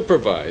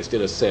supervised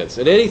in a sense,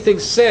 and anything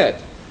said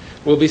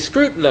will be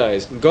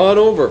scrutinized and gone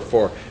over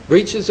for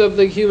breaches of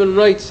the Human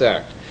Rights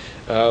Act.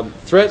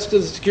 Threats to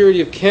the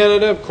security of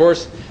Canada, of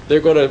course, they're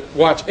going to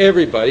watch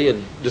everybody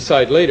and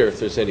decide later if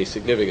there's any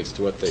significance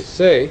to what they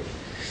say.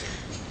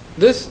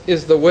 This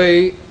is the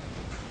way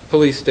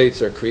police states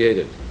are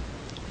created.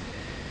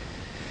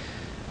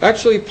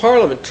 Actually,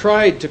 Parliament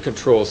tried to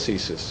control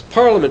CSIS.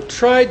 Parliament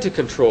tried to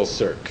control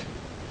CERC.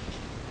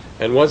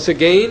 And once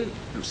again,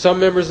 some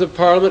members of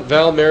Parliament,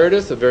 Val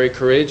Meredith, a very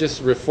courageous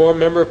Reform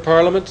member of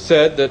Parliament,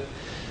 said that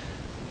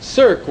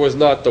CERC was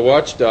not the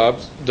watchdog,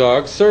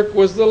 CERC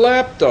was the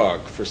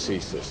lapdog for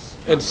CSIS.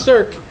 And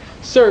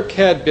CERC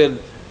had been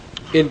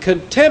in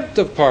contempt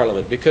of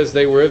Parliament because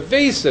they were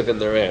evasive in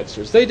their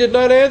answers. They did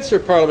not answer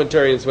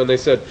parliamentarians when they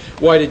said,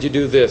 why did you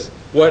do this?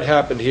 What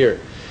happened here?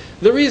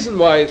 The reason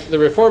why the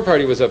Reform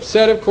Party was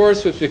upset, of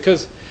course, was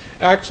because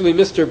actually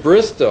Mr.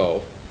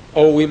 Bristow,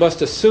 we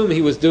must assume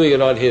he was doing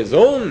it on his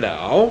own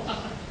now,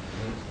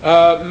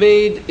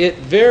 made it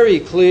very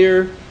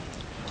clear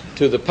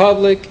to the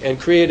public and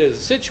created a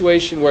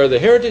situation where the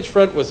Heritage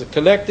Front was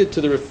connected to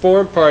the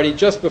Reform Party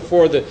just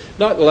before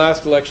not the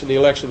last election, the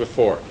election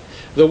before.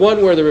 The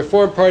one where the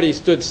Reform Party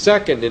stood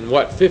second in,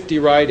 50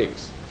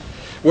 ridings,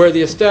 where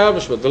the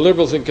establishment, the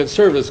Liberals and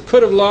Conservatives,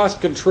 could have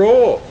lost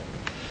control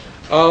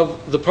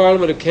of the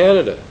Parliament of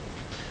Canada.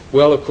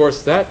 Well, of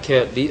course, that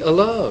can't be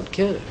allowed,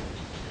 can it?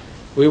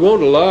 We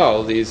won't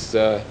allow these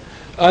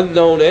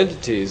unknown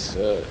entities,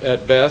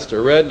 at best,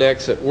 or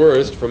rednecks at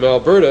worst, from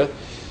Alberta,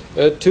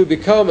 to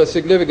become a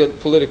significant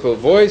political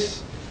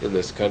voice in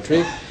this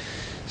country.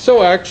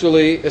 So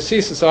actually, a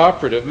CSIS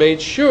operative made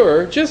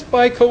sure, just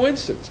by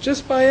coincidence,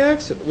 just by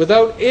accident,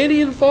 without any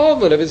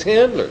involvement of his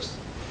handlers,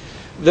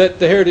 that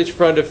the Heritage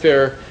Front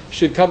affair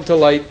should come to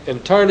light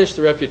and tarnish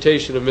the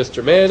reputation of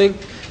Mr. Manning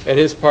and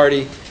his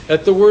party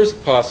at the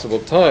worst possible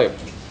time.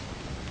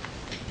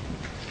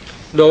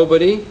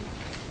 Nobody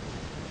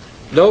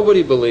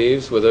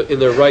believes in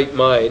their right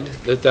mind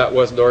that that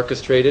wasn't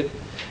orchestrated.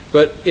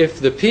 But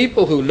if the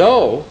people who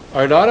know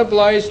are not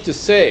obliged to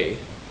say,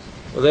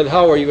 well, then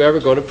how are you ever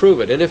going to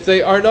prove it? And if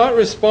they are not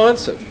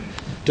responsive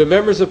to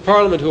members of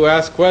Parliament who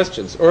ask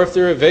questions, or if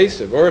they're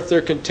evasive, or if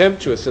they're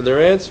contemptuous in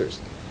their answers,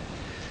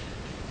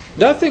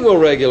 nothing will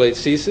regulate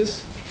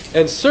CSIS,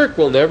 and CERC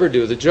will never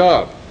do the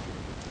job.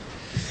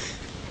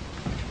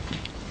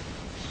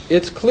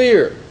 It's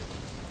clear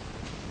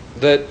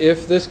that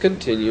if this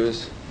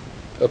continues,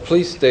 a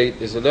police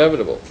state is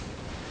inevitable.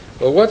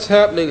 But what's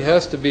happening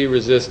has to be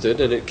resisted,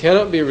 and it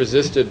cannot be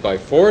resisted by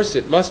force,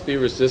 it must be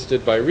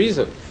resisted by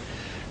reason.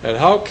 And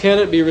how can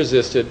it be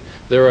resisted?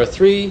 There are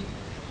three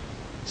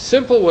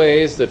simple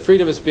ways that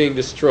freedom is being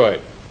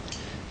destroyed.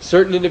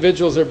 Certain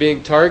individuals are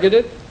being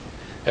targeted,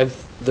 and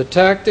the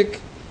tactic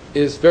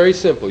is very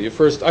simple. You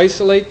first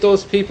isolate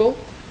those people,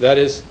 that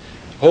is,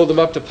 hold them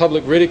up to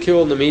public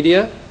ridicule in the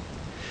media,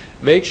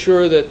 make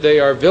sure that they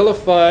are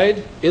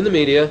vilified in the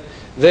media,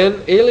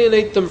 then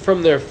alienate them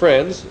from their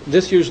friends.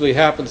 This usually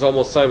happens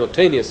almost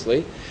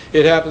simultaneously.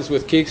 It happens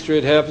with Keekstra,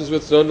 it happens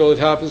with Zundel, it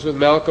happens with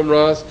Malcolm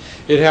Ross,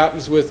 it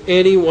happens with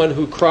anyone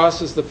who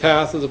crosses the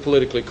path of the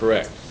politically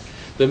correct.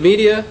 The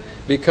media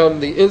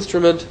become the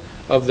instrument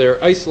of their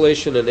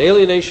isolation and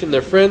alienation.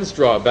 Their friends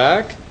draw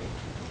back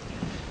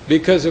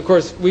because, of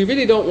course, we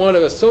really don't want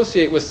to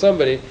associate with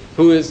somebody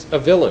who is a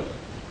villain.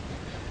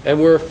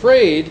 And we're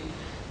afraid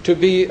to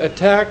be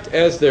attacked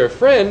as their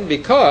friend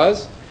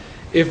because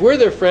if we're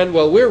their friend,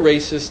 well, we're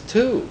racist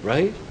too,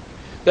 right?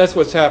 That's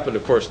what's happened,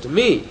 of course, to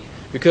me.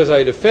 Because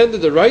I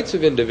defended the rights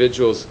of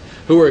individuals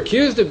who were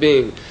accused of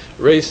being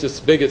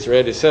racists, bigots, or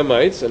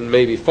anti-Semites, and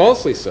maybe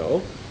falsely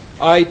so,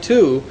 I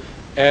too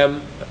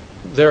am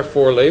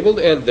therefore labeled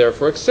and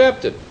therefore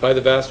accepted by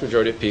the vast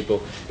majority of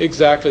people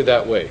exactly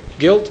that way.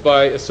 Guilt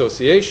by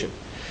association.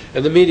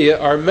 And the media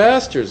are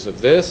masters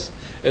of this,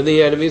 and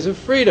the enemies of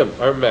freedom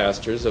are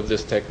masters of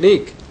this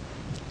technique.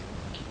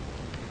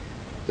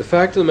 The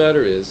fact of the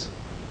matter is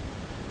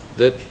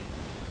that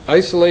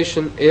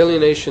isolation,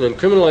 alienation, and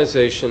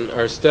criminalization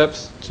are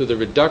steps to the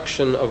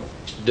reduction of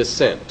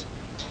dissent.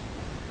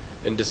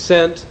 And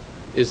dissent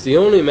is the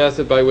only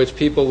method by which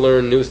people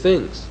learn new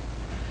things.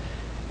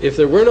 If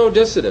there were no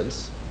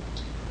dissidents,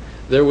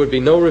 there would be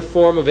no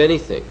reform of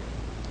anything.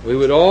 We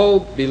would all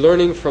be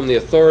learning from the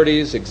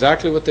authorities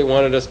exactly what they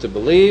wanted us to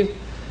believe,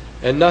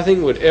 and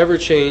nothing would ever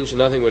change,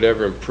 nothing would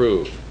ever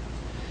improve.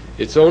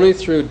 It's only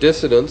through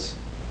dissidence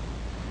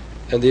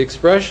and the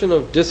expression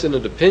of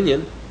dissident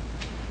opinion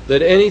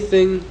that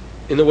anything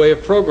in the way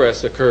of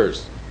progress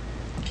occurs.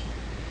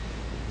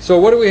 So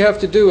what do we have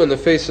to do in the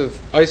face of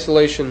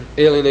isolation,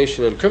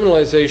 alienation, and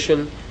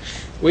criminalization?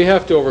 We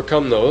have to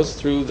overcome those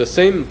through the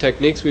same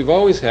techniques we've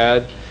always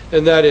had,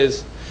 and that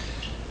is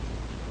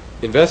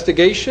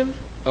investigation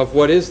of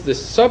what is the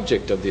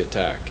subject of the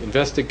attack,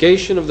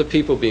 investigation of the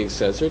people being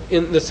censored,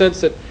 in the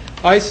sense that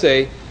I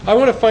say, I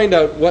want to find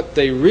out what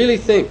they really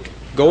think.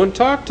 Go and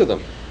talk to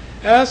them.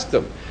 Ask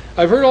them.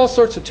 I've heard all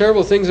sorts of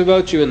terrible things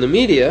about you in the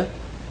media.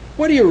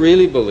 What do you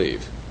really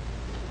believe?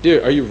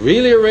 Are you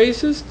really a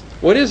racist?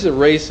 What is a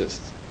racist?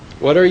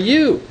 What are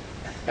you?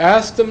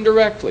 Ask them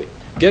directly.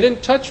 Get in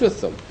touch with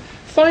them.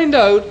 Find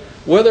out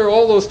whether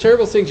all those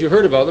terrible things you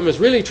heard about them is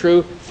really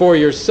true for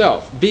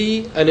yourself.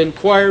 Be an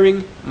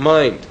inquiring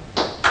mind.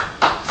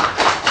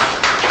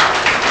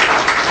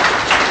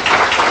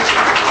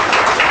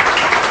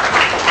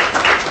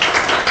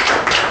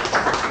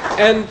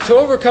 And to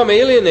overcome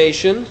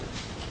alienation,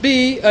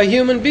 be a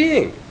human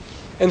being.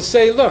 And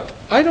say, look,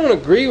 I don't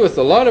agree with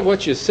a lot of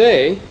what you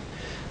say,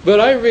 but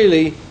I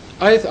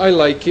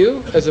like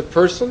you as a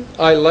person.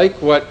 I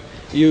like what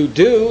you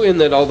do, in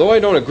that although I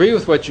don't agree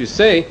with what you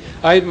say,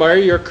 I admire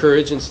your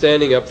courage in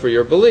standing up for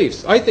your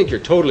beliefs. I think you're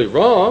totally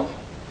wrong.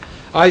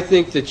 I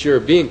think that you're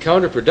being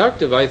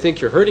counterproductive. I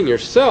think you're hurting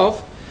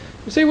yourself.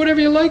 You say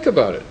whatever you like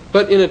about it.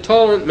 But in a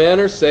tolerant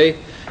manner, say,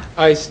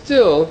 I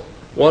still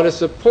want to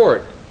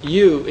support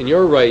you in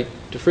your right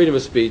to freedom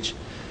of speech,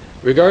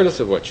 regardless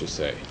of what you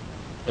say.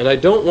 And I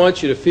don't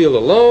want you to feel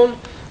alone.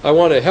 I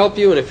want to help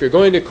you, and if you're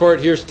going to court,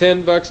 here's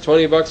 $10,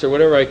 $20, or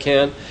whatever I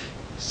can,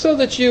 so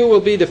that you will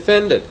be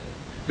defended.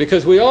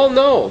 Because we all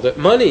know that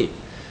money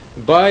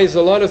buys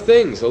a lot of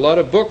things, a lot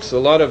of books, a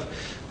lot of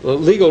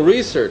legal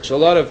research, a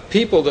lot of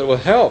people that will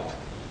help.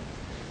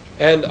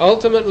 And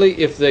ultimately,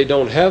 if they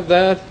don't have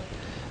that,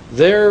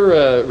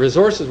 their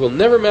resources will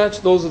never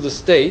match those of the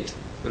state,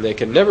 and they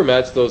can never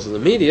match those of the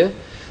media,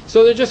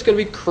 so they're just going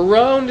to be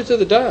ground into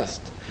the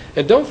dust.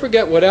 And don't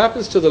forget, what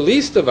happens to the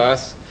least of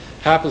us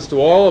happens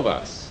to all of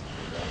us.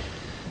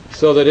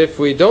 So that if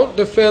we don't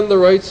defend the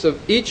rights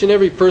of each and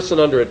every person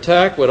under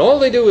attack, when all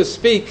they do is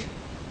speak,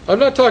 I'm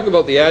not talking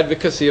about the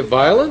advocacy of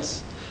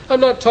violence. I'm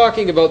not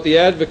talking about the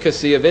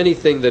advocacy of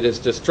anything that is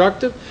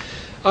destructive.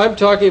 I'm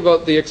talking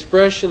about the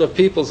expression of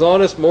people's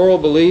honest moral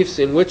beliefs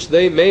in which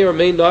they may or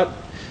may not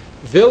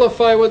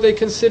vilify what they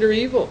consider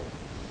evil.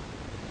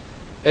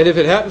 And if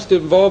it happens to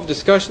involve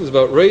discussions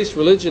about race,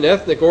 religion,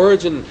 ethnic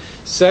origin,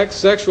 sex,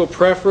 sexual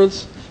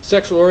preference,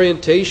 sexual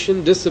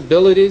orientation,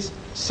 disabilities,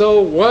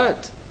 so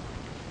what?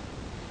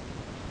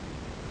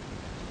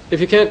 If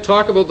you can't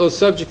talk about those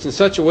subjects in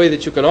such a way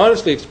that you can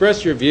honestly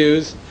express your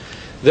views,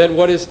 then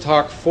what is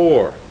talk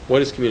for?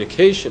 What is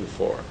communication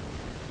for?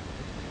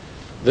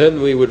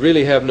 Then we would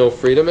really have no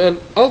freedom. And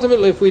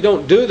ultimately, if we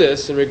don't do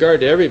this in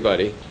regard to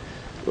everybody,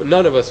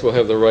 none of us will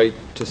have the right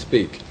to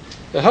speak.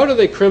 Now, how do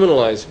they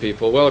criminalize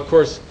people? Well, of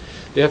course,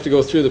 they have to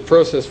go through the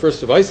process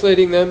first of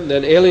isolating them,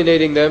 then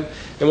alienating them.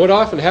 And what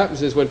often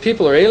happens is when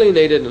people are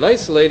alienated and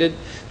isolated,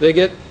 they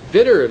get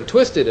bitter and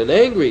twisted and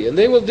angry, and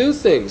they will do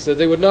things that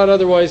they would not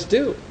otherwise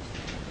do.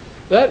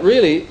 That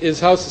really is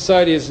how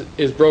society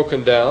is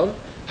broken down,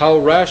 how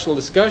rational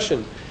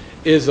discussion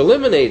is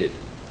eliminated.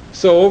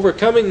 So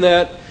overcoming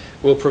that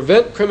will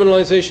prevent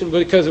criminalization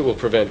because it will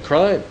prevent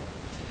crime.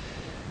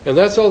 And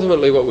that's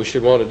ultimately what we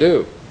should want to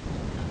do.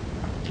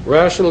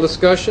 Rational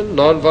discussion,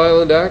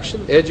 nonviolent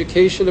action,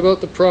 education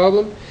about the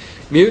problem,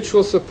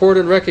 mutual support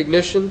and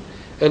recognition,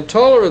 and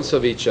tolerance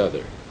of each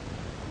other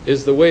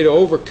is the way to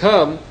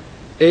overcome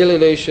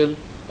alienation,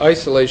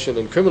 isolation,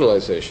 and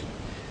criminalization.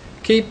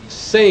 Keep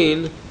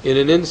sane in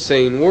an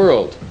insane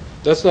world.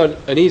 That's not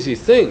an easy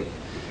thing.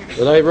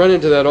 And I run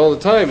into that all the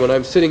time when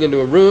I'm sitting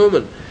into a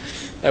room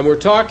and we're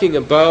talking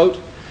about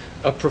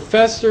a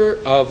professor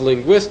of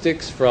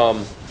linguistics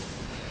from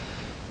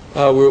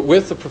we're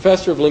with a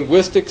professor of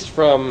linguistics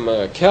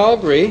from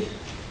Calgary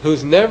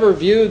who's never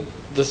viewed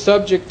the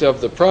subject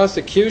of the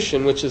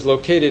prosecution, which is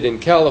located in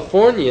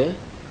California,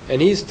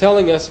 and he's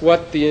telling us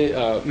what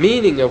the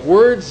meaning of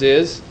words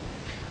is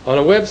on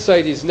a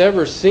website he's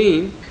never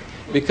seen,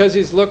 because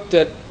he's looked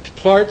at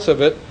parts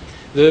of it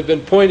that have been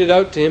pointed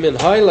out to him in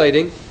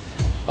highlighting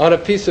on a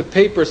piece of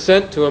paper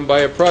sent to him by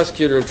a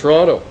prosecutor in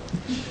Toronto.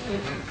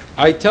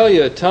 I tell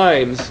you, at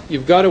times,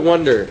 you've got to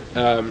wonder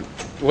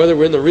whether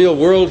we're in the real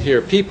world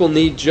here. People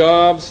need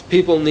jobs,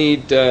 people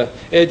need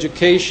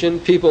education,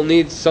 people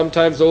need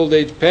sometimes old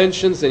age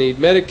pensions, they need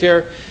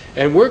Medicare,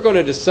 and we're going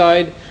to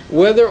decide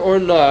whether or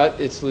not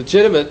it's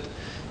legitimate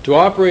to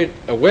operate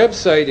a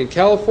website in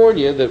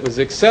California that was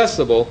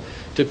accessible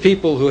to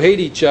people who hate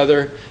each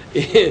other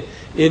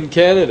in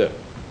Canada.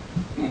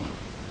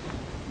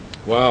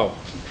 Wow.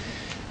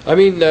 I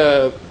mean,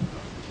 the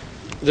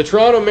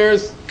Toronto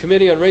Mayor's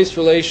Committee on Race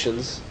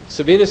Relations,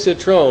 Sabina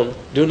Citron,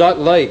 do not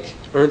like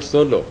Ernst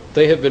Zundel.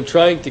 They have been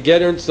trying to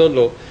get Ernst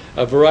Zundel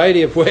a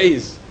variety of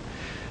ways.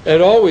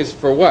 And always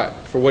for what?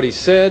 For what he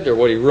said or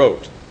what he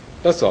wrote.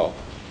 That's all.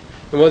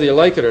 And whether you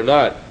like it or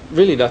not,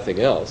 really nothing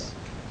else.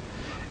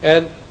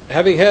 And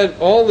having had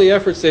all the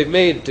efforts they've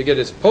made to get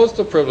his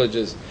postal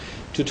privileges,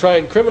 to try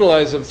and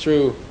criminalize him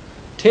through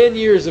 10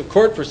 years of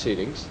court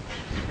proceedings,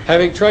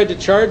 having tried to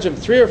charge him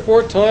 3 or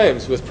 4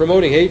 times with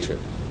promoting hatred.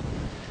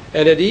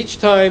 And at each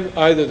time,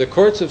 either the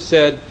courts have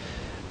said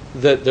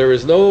that there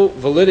is no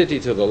validity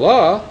to the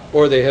law,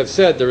 or they have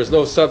said there is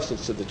no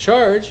substance to the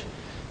charge,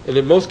 and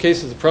in most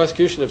cases the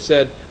prosecution have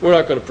said, we're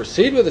not going to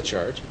proceed with the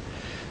charge.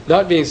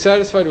 Not being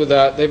satisfied with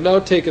that, they've now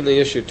taken the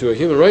issue to a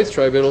human rights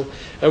tribunal,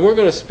 and we're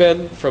going to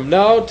spend, from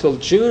now till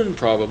June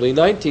probably,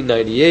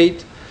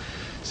 1998,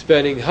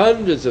 spending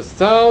hundreds of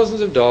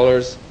thousands of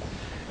dollars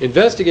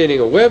investigating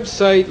a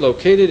website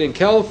located in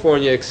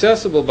California,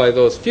 accessible by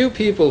those few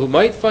people who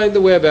might find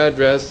the web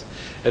address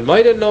and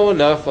might know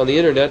enough on the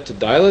internet to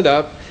dial it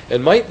up,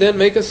 and might then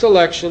make a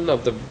selection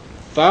of the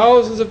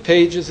thousands of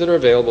pages that are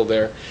available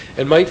there,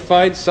 and might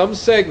find some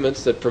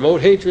segments that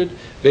promote hatred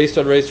based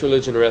on race,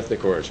 religion, or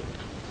ethnic origin.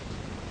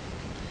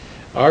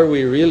 Are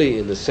we really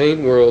in the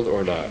same world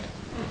or not?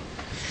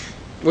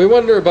 We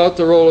wonder about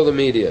the role of the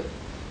media.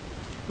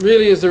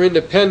 Really, is there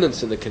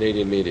independence in the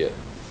Canadian media?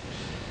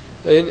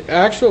 In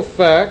actual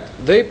fact,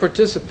 they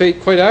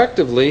participate quite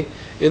actively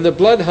in the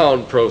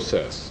bloodhound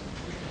process.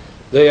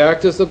 They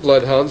act as the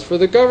bloodhounds for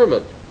the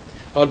government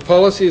on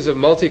policies of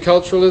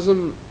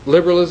multiculturalism,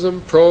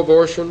 liberalism,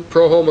 pro-abortion,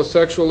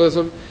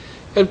 pro-homosexualism,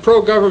 and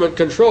pro-government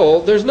control.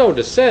 There's no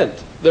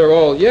dissent. They're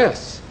all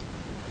yes.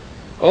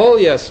 All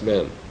yes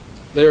men.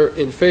 They're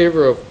in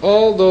favor of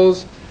all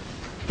those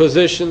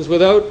positions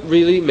without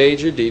really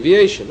major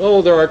deviation.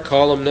 Oh, there are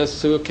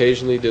columnists who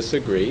occasionally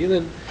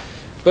disagree.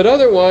 But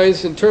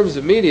otherwise, in terms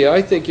of media,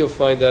 I think you'll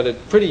find that a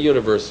pretty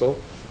universal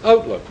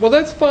outlook. Well,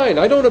 that's fine.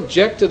 I don't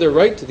object to their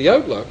right to the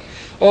outlook.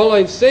 All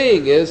I'm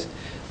saying is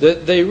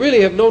that they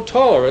really have no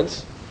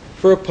tolerance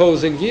for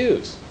opposing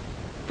views,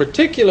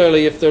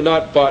 particularly if they're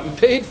not bought and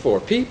paid for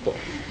people.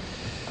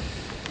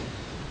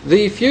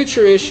 The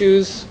future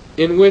issues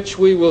in which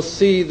we will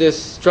see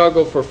this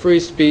struggle for free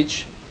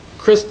speech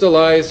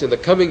crystallized in the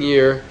coming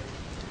year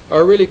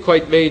are really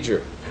quite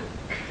major.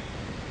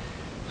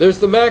 There's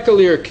the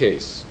McAleer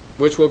case,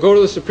 which will go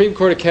to the Supreme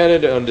Court of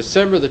Canada on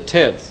December the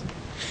 10th.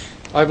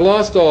 I've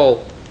lost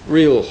all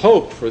real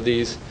hope for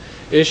these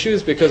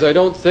issues because I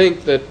don't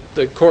think that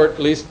the court, at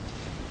least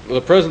at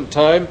the present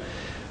time,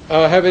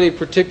 have any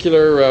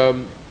particular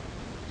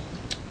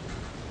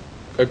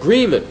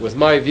agreement with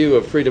my view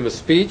of freedom of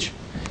speech.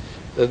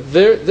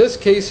 This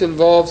case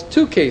involves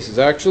 2 cases,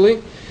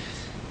 actually.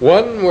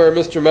 One where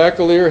Mr.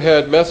 McAleer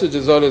had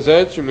messages on his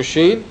answering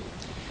machine,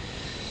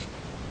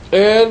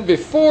 and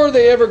before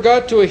they ever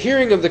got to a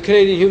hearing of the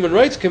Canadian Human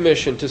Rights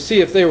Commission to see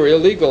if they were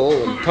illegal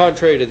and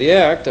contrary to the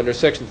Act under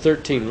Section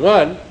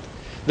 13(1),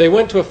 they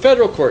went to a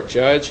federal court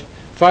judge,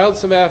 filed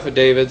some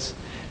affidavits,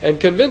 and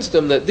convinced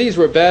him that these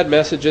were bad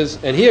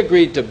messages, and he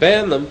agreed to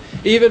ban them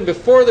even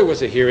before there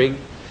was a hearing,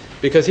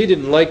 because he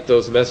didn't like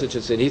those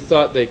messages and he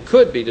thought they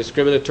could be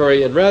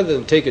discriminatory, and rather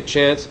than take a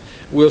chance,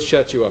 we'll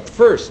shut you up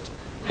first,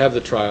 have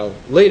the trial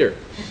later.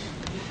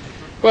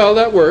 Well,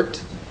 that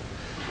worked.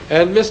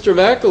 And Mr.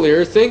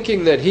 McAleer,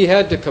 thinking that he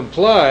had to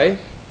comply,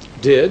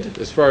 did,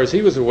 as far as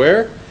he was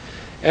aware,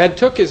 and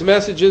took his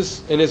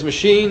messages and his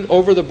machine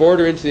over the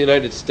border into the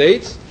United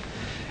States.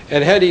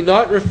 And had he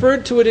not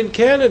referred to it in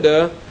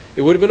Canada,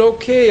 it would have been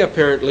okay,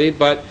 apparently,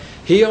 but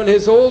he on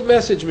his old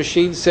message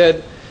machine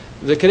said,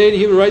 the Canadian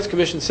Human Rights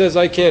Commission says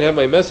I can't have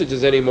my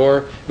messages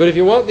anymore, but if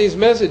you want these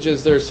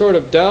messages, they're sort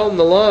of down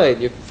the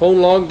line. You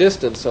phone long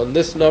distance on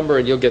this number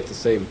and you'll get the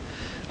same.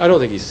 I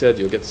don't think he said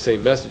you'll get the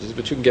same messages,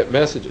 but you can get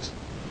messages.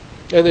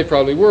 And they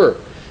probably were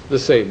the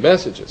same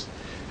messages.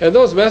 And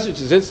those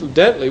messages,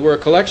 incidentally, were a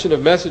collection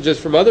of messages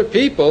from other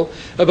people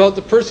about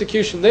the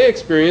persecution they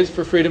experienced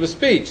for freedom of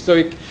speech.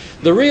 So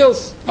the real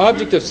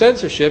object of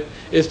censorship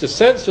is to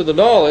censor the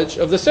knowledge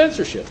of the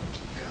censorship.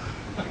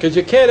 Because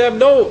you can't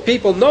have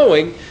people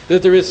knowing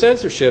that there is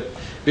censorship,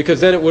 because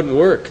then it wouldn't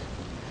work.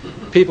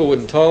 People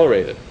wouldn't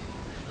tolerate it.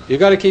 You've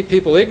got to keep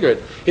people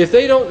ignorant. If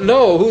they don't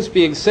know who's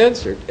being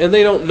censored, and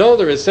they don't know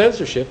there is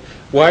censorship,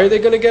 why are they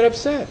going to get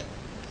upset?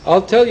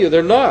 I'll tell you,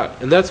 they're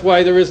not. And that's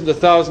why there isn't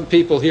 1,000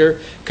 people here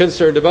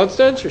concerned about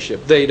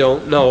censorship. They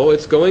don't know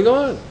it's going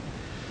on.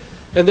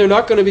 And they're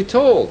not going to be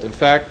told. In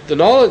fact, the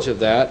knowledge of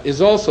that is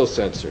also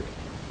censored.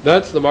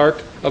 That's the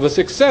mark of a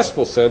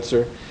successful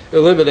censor.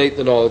 Eliminate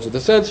the knowledge of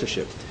the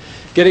censorship.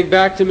 Getting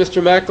back to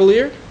Mr.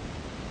 McAleer,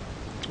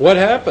 what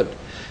happened?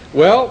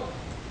 Well,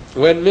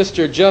 when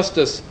Mr.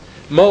 Justice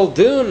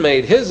Muldoon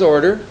made his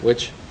order,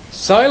 which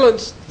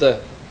silenced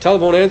the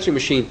telephone answering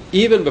machine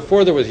even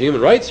before there was a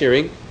human rights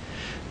hearing,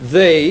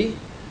 they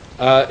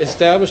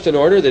established an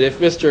order that if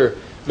Mr.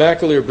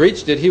 McAleer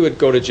breached it, he would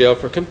go to jail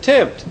for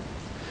contempt.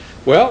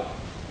 Well,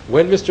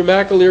 when Mr.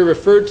 McAleer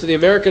referred to the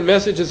American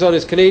messages on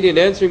his Canadian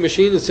answering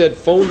machine and said,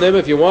 phone them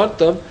if you want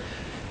them,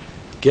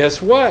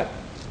 guess what?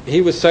 He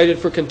was cited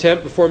for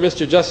contempt before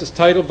Mr. Justice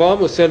Teitelbaum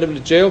was sent him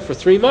to jail for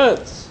 3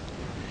 months.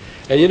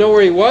 And you know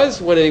where he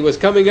was when he was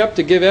coming up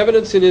to give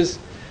evidence in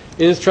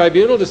his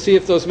tribunal to see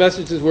if those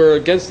messages were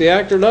against the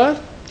act or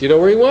not? Do you know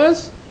where he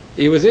was?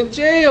 He was in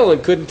jail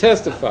and couldn't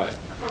testify.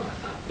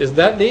 Isn't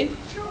that neat?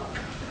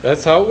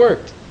 That's how it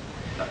worked.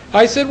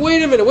 I said,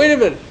 wait a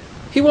minute.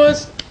 He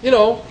wants,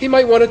 he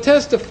might want to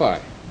testify.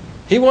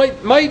 He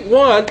might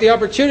want the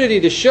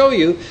opportunity to show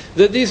you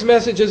that these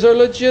messages are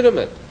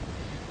legitimate,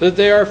 that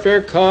they are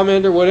fair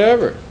comment or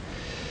whatever.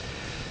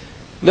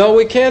 No,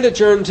 we can't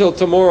adjourn until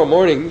tomorrow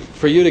morning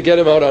for you to get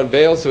him out on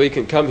bail so he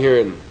can come here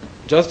and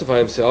justify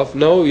himself.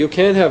 No, you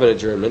can't have an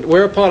adjournment.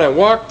 Whereupon I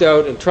walked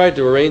out and tried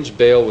to arrange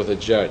bail with a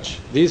judge.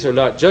 These are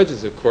not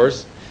judges, of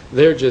course.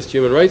 They're just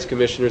human rights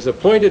commissioners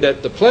appointed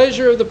at the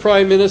pleasure of the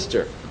Prime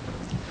Minister.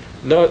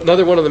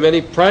 Another one of the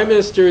many prime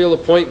ministerial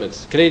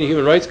appointments. Canadian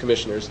human rights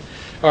commissioners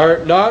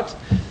are not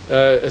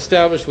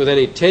established with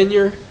any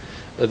tenure.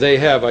 They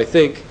have, I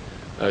think,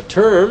 a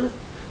term,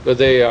 but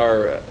they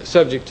are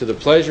subject to the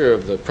pleasure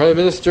of the Prime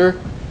Minister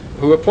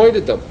who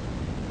appointed them.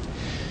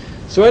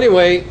 So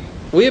anyway,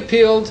 we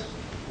appealed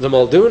the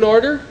Muldoon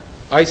order.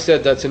 I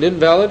said that's an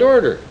invalid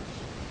order.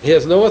 He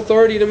has no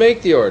authority to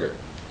make the order.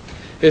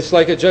 It's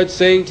like a judge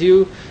saying to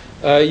you,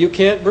 you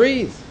can't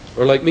breathe.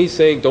 Or like me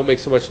saying, don't make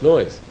so much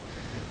noise.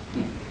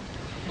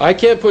 I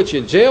can't put you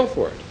in jail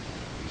for it.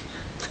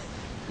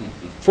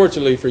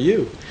 Fortunately for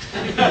you.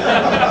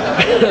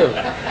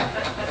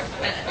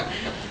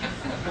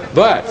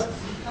 But,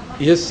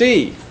 you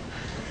see,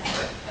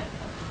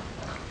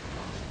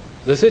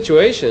 the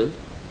situation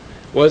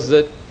was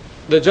that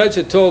the judge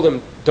had told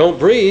him, don't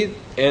breathe,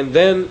 and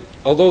then,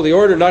 although the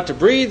order not to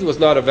breathe was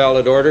not a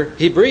valid order,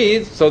 he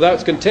breathed, so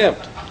that's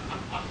contempt.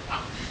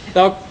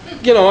 Now,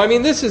 you know, I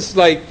mean, this is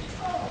like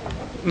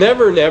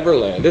Never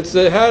Neverland. It's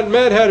the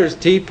Mad Hatter's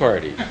Tea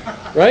Party,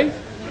 right?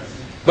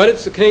 But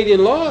it's the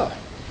Canadian law.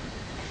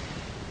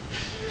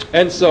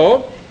 And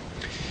so,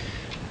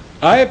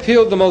 I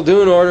appealed the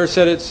Muldoon order,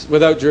 said it's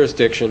without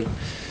jurisdiction.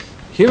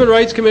 Human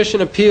Rights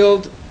Commission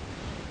appealed,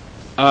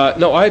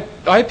 I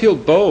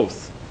appealed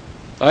both.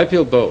 I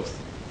appealed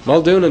both.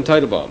 Muldoon and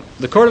Teitelbaum.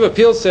 The Court of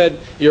Appeal said,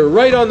 you're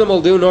right on the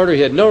Muldoon order, he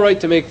had no right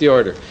to make the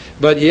order.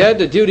 But he had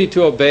the duty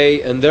to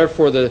obey, and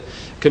therefore the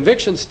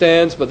conviction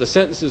stands, but the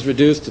sentence is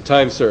reduced to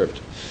time served.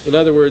 In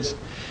other words,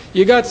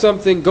 you got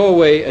something, go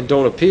away and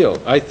don't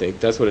appeal. I think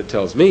that's what it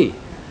tells me.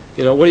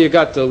 You know, what do you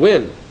got to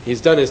win? He's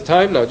done his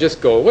time, now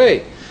just go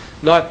away.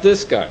 Not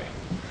this guy.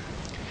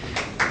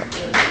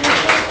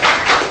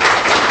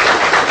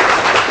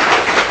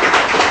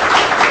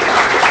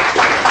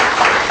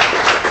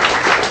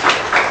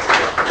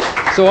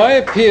 So I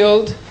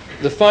appealed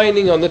the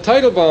finding on the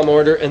Teitelbaum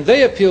order, and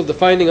they appealed the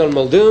finding on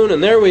Muldoon,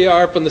 and there we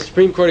are up on the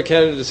Supreme Court of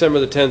Canada, December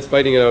the 10th,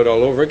 fighting it out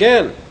all over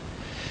again.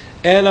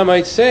 And I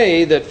might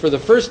say that for the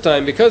first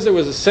time, because there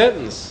was a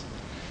sentence,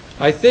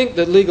 I think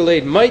that legal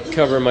aid might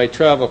cover my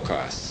travel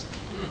costs.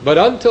 But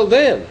until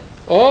then,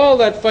 all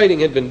that fighting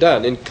had been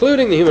done,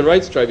 including the Human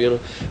Rights Tribunal,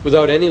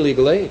 without any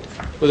legal aid,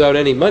 without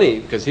any money,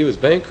 because he was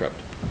bankrupt.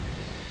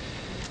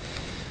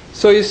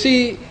 So you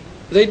see,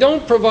 they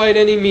don't provide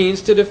any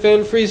means to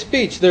defend free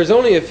speech. There's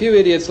only a few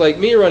idiots like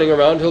me running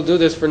around who'll do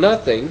this for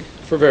nothing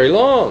for very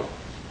long.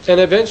 And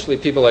eventually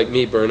people like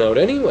me burn out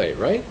anyway,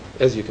 right?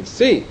 As you can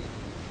see.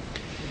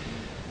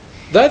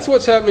 That's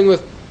what's happening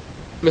with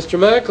Mr.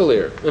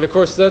 McAleer. And of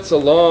course that's a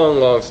long,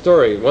 long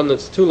story. One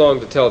that's too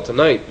long to tell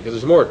tonight, because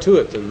there's more to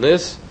it than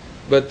this.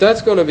 But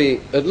that's going to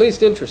be at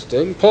least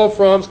interesting. Paul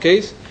Fromm's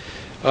case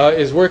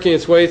is working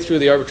its way through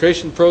the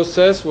arbitration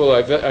process. Will,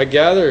 I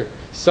gather,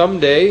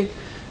 someday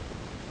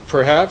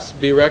perhaps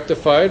be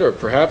rectified or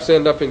perhaps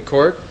end up in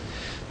court.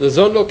 The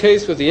Zundel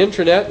case with the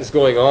internet is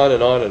going on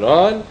and on and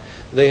on.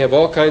 They have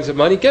all kinds of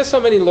money. Guess how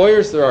many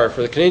lawyers there are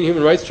for the Canadian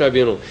Human Rights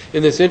Tribunal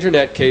in this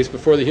internet case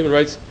before the Human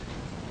Rights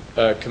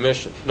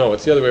Commission. No,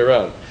 it's the other way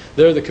around.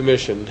 They're the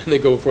commission and they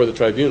go before the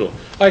tribunal.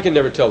 I can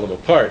never tell them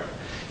apart,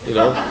 you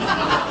know.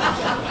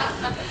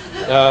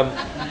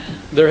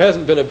 There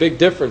hasn't been a big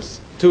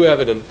difference too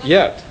evident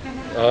yet.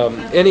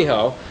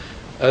 Anyhow,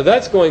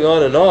 that's going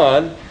on and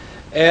on.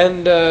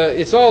 And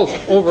it's all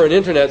over an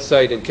internet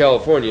site in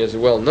California, as you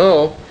well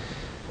know.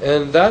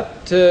 And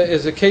that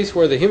is a case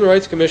where the Human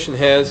Rights Commission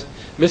has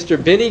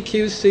Mr. Binney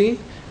QC,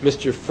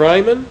 Mr.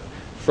 Fryman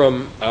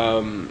from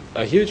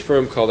a huge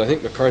firm called, I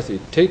think, McCarthy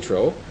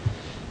Tetro.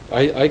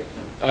 I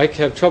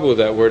have trouble with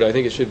that word. I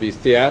think it should be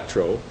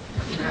Theatro.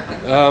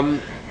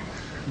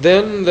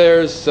 Then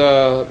there's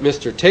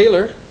Mr.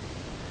 Taylor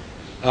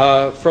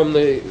from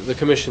the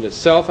commission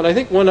itself, and I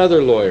think one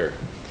other lawyer.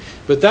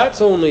 But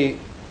that's only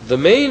the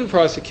main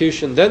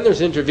prosecution. Then there's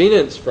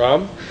intervenants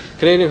from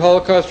Canadian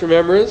Holocaust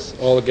Remembrance,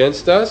 all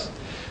against us.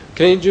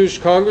 Canadian Jewish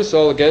Congress,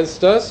 all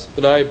against us.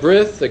 B'nai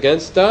B'rith,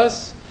 against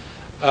us.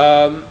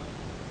 Simon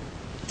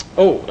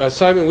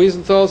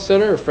Wiesenthal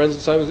Center, Friends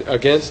of Simon,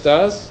 against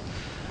us.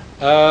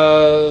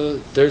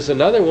 There's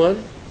another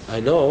one,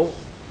 I know,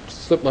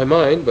 slipped my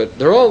mind, but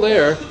they're all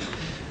there.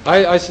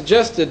 I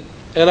suggested,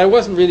 and I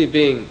wasn't really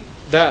being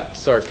that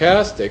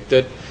sarcastic,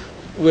 that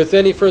with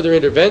any further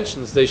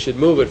interventions, they should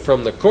move it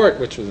from the court,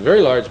 which was a very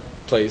large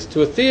place,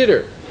 to a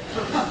theater.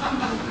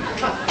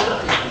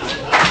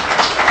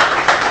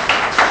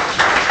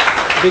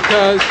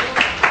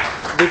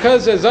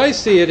 Because as I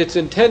see it, it's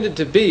intended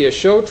to be a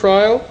show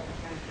trial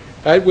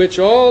at which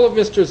all of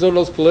Mr.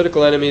 Zundel's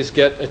political enemies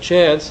get a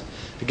chance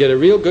to get a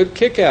real good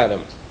kick at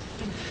him.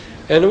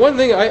 And one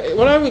thing,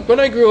 when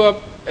I grew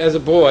up as a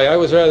boy, I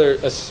was rather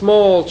a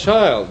small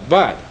child,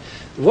 but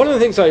one of the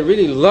things I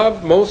really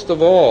loved most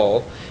of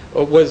all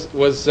was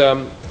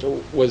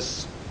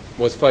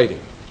fighting.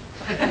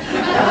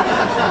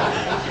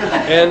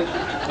 And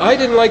I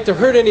didn't like to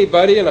hurt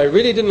anybody, and I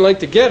really didn't like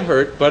to get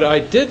hurt, but I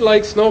did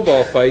like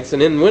snowball fights.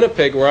 And in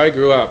Winnipeg, where I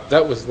grew up,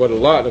 that was what a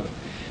lot of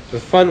the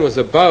fun was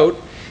about.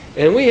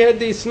 And we had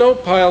these snow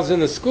piles in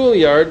the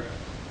schoolyard.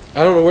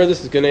 I don't know where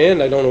this is going to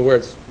end. I don't know where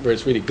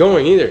it's really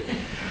going either.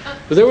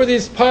 But there were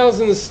these piles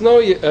in the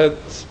snow,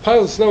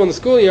 piles of snow in the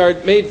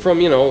schoolyard made from,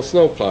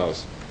 snow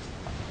plows.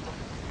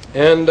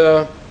 And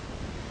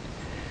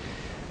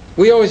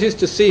we always used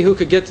to see who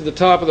could get to the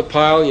top of the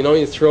pile.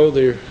 You throw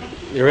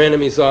your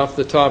enemies off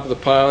the top of the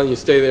pile, and you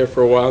stay there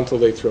for a while until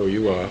they throw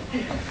you off.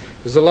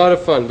 It was a lot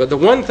of fun. But the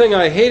one thing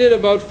I hated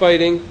about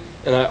fighting,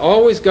 and I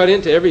always got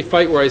into every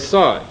fight where I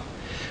saw it,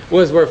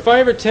 was where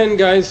 5 or 10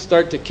 guys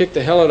start to kick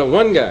the hell out of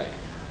one guy.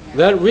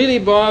 That really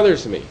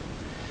bothers me.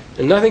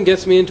 And nothing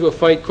gets me into a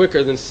fight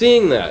quicker than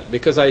seeing that,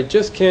 because I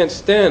just can't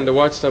stand to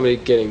watch somebody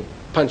getting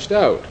punched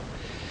out.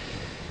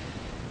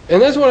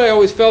 And that's what I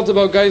always felt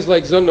about guys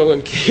like Zundel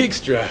and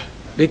Keegstra,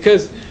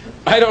 because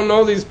I don't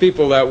know these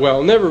people that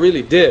well, never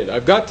really did.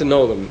 I've got to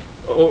know them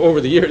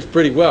over the years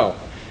pretty well.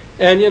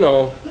 And,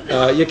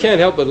 you can't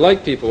help but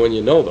like people when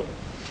you know them.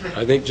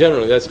 I think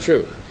generally that's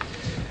true.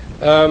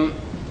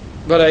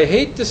 But I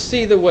hate to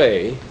see the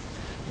way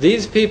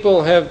these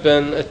people have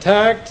been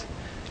attacked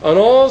on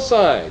all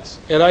sides.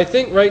 And I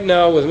think right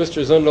now with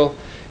Mr. Zundel,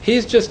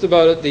 he's just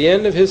about at the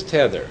end of his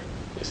tether,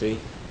 you see.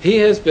 He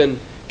has been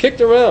kicked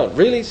around,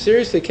 really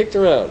seriously kicked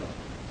around.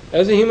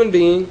 As a human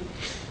being,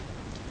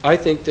 I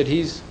think that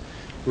he's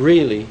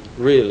really,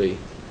 really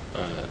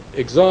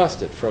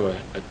exhausted from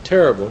a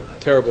terrible,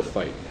 terrible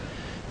fight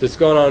that's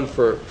gone on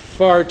for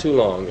far too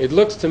long. It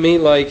looks to me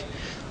like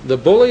the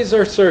bullies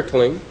are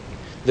circling,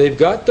 they've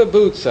got the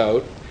boots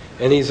out,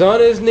 and he's on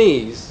his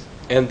knees,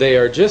 and they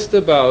are just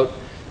about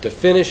to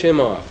finish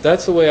him off.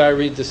 That's the way I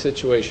read the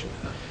situation.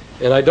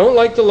 And I don't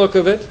like the look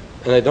of it,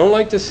 and I don't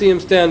like to see him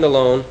stand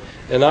alone,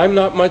 and I'm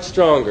not much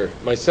stronger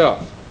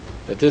myself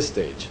at this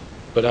stage.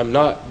 But I'm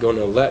not going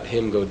to let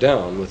him go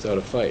down without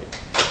a fight.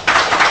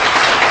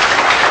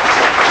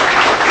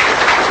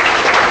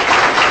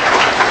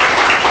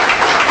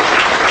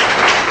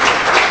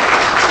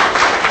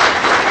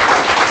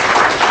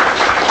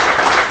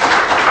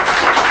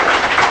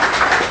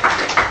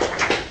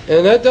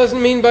 And that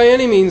doesn't mean by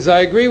any means I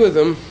agree with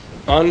him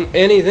on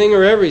anything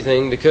or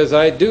everything, because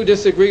I do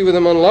disagree with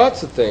him on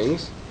lots of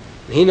things.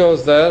 He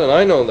knows that, and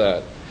I know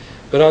that.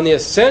 But on the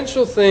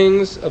essential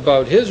things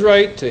about his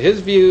right to his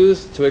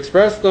views, to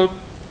express them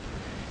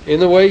in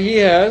the way he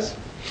has,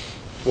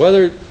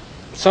 whether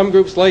some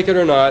groups like it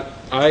or not,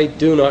 I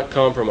do not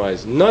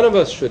compromise. None of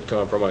us should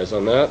compromise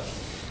on that.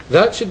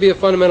 That should be a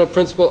fundamental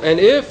principle. And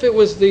if it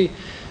was the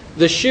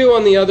shoe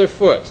on the other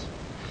foot,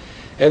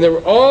 and there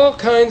were all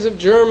kinds of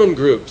German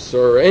groups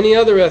or any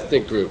other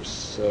ethnic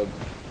groups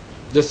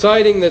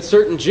deciding that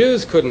certain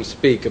Jews couldn't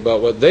speak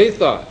about what they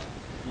thought,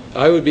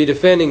 I would be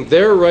defending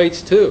their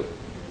rights too.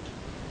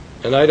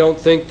 And I don't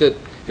think that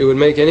it would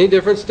make any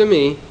difference to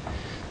me.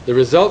 The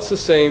result's the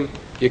same.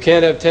 You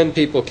can't have 10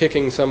 people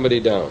kicking somebody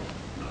down.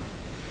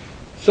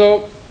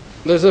 So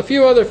there's a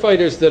few other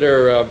fighters that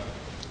are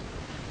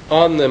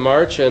on the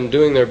march and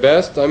doing their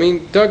best. I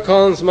mean, Doug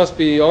Collins must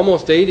be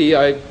almost 80.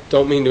 I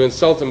don't mean to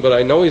insult him, but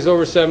I know he's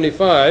over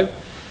 75.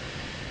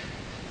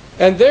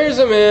 And there's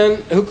a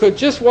man who could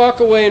just walk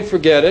away and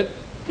forget it.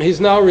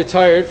 He's now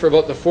retired for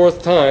about the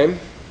 4th time.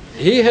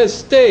 He has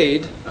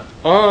stayed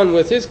on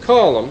with his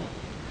column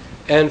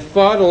and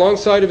fought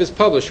alongside of his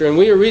publisher. And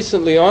we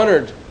recently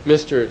honored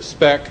Mr.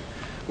 Speck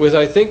with,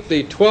 I think,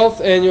 the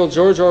 12th annual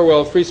George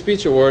Orwell Free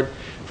Speech Award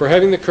for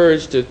having the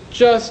courage to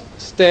just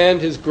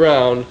stand his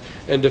ground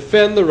and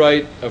defend the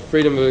right of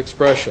freedom of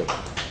expression.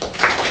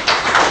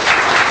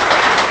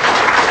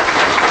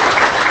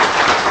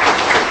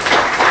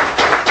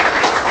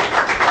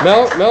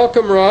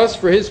 Malcolm Ross,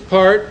 for his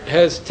part,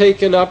 has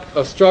taken up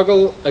a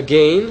struggle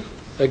again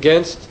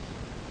against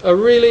a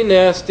really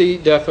nasty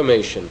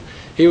defamation.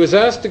 He was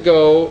asked to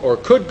go, or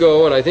could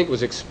go, and I think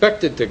was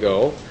expected to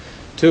go,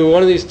 to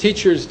one of these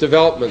teachers'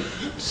 development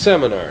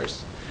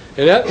seminars.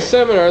 And at the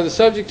seminar, the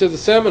subject of the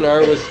seminar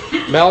was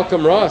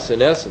Malcolm Ross,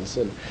 in essence.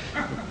 And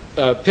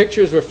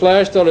pictures were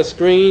flashed on a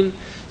screen,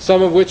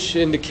 some of which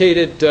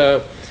indicated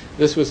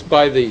this was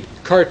by the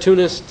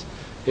cartoonist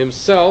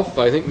himself,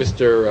 I think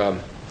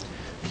Mr.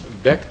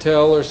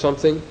 Bechtel or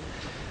something,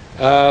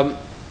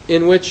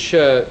 in which,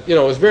 it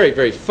was very,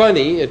 very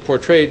funny. It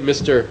portrayed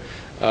Mr.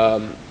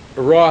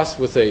 Ross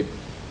with a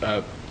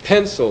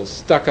pencil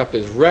stuck up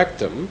his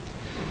rectum,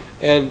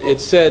 and it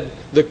said,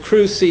 "The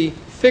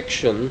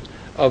crucifixion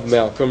of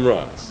Malcolm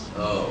Ross."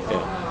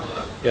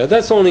 Oh. Yeah,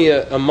 that's only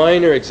a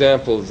minor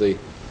example of the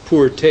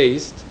poor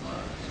taste.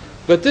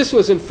 But this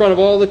was in front of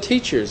all the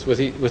teachers with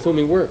whom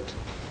he worked.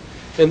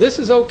 And this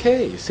is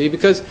okay, you see,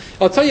 because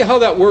I'll tell you how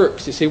that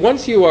works. You see,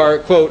 once you are,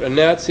 quote, a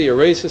Nazi, a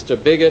racist, a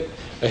bigot,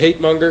 a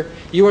hate monger,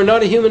 you are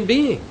not a human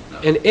being.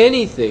 And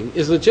anything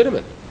is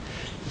legitimate.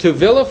 to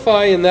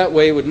vilify in that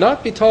way would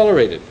not be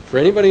tolerated for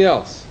anybody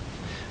else.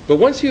 But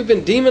once you've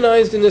been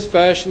demonized in this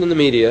fashion in the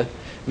media,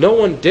 no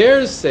one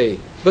dares say,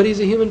 but he's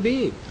a human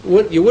being.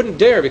 You wouldn't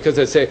dare, because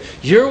they'd say,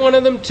 you're one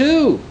of them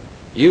too,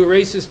 you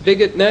racist,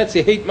 bigot,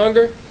 Nazi, hate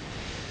monger.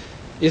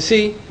 You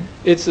see,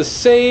 it's the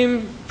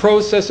same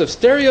process of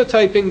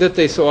stereotyping that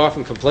they so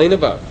often complain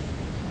about.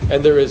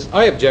 And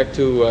I object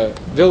to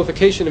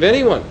vilification of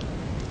anyone.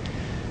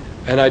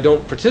 And I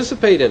don't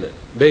participate in it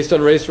based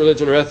on race,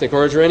 religion, or ethnic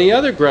origin, or any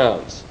other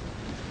grounds.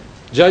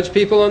 Judge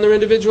people on their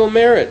individual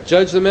merit.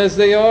 Judge them as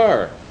they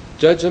are.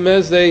 Judge them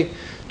as they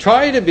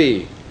try to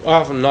be,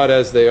 often not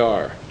as they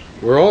are.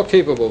 We're all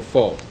capable of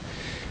fault.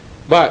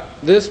 But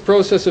this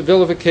process of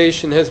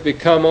vilification has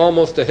become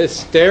almost a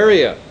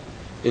hysteria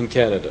in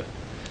Canada.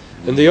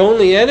 And the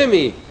only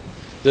enemy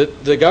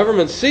that the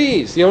government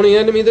sees, the only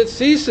enemy that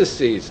CSIS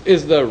sees,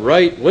 is the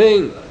right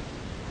wing.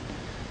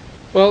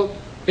 Well,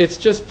 it's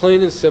just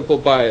plain and simple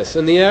bias,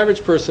 and the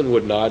average person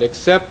would not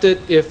accept it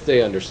if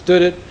they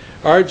understood it.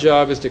 Our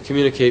job is to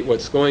communicate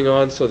what's going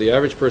on so the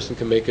average person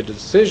can make a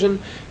decision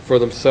for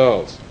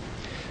themselves.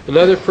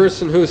 Another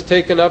person who's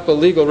taken up a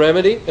legal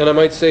remedy, and I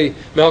might say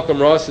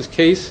Malcolm Ross's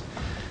case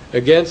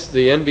against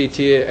the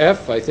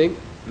NBTF, I think,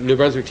 New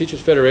Brunswick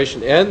Teachers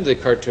Federation, and the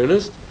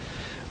cartoonist,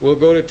 will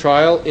go to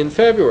trial in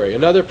February.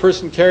 Another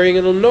person carrying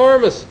an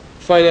enormous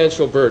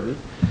financial burden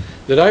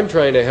that I'm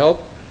trying to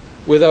help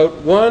without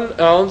 1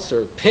 ounce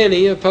or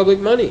penny of public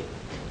money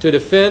to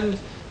defend.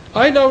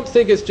 I don't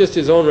think it's just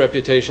his own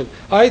reputation.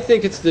 I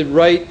think it's the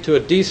right to a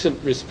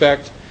decent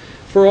respect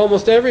for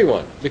almost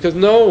everyone, because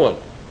no one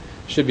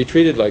should be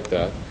treated like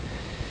that.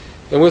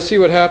 And we'll see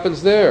what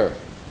happens there.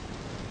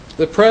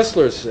 The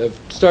Presslers have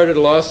started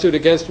a lawsuit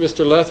against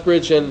Mr.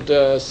 Lethbridge and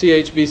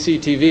CHBC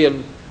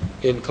TV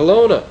in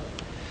Kelowna.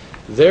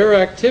 Their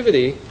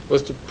activity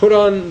was to put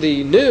on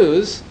the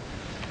news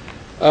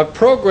a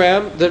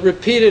program that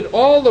repeated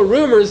all the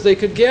rumors they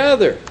could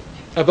gather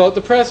about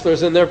the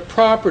Presslers and their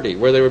property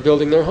where they were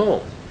building their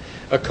home.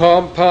 A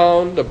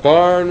compound, a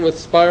barn with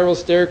spiral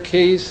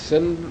staircase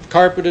and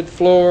carpeted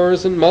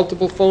floors and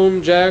multiple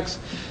phone jacks,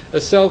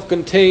 a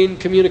self-contained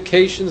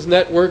communications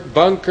network,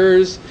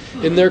 bunkers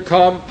in their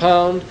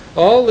compound.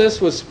 All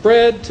this was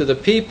spread to the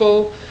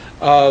people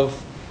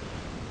of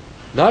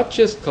not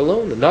just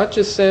Kelowna, not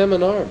just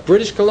Salmon Arm,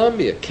 British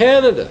Columbia,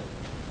 Canada.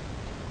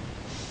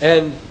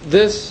 And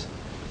this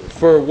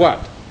for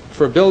what?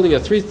 For building a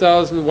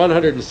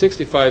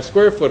 3,165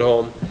 square foot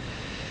home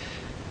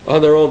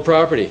on their own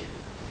property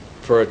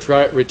for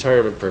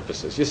retirement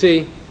purposes. You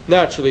see,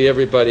 naturally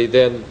everybody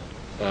then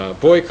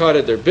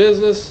boycotted their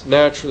business.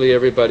 Naturally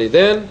everybody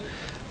then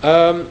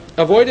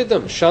avoided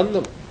them, shunned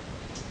them.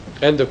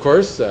 And of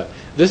course,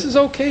 this is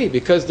okay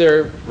because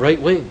they're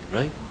right-wing,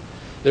 right?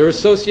 They're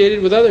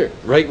associated with other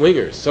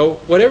right-wingers. So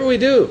whatever we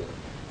do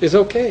is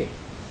okay.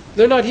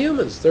 They're not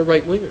humans, they're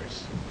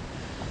right-wingers.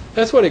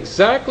 That's what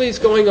exactly is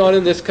going on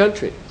in this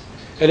country.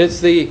 And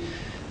it's the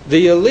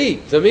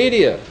elite, the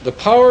media, the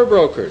power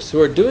brokers who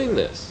are doing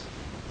this.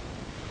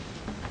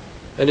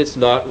 And it's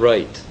not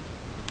right.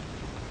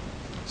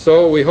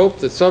 So we hope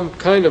that some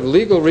kind of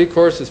legal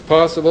recourse is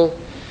possible.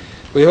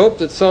 We hope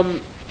that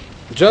some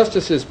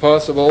justice is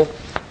possible.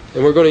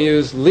 And we're going to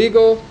use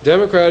legal,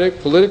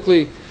 democratic,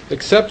 politically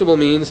acceptable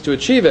means to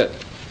achieve it.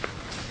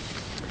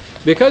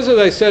 Because, as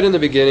I said in the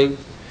beginning,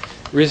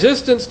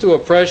 resistance to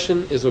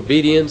oppression is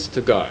obedience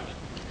to God.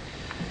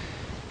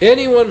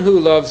 Anyone who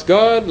loves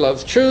God,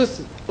 loves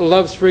truth,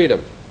 loves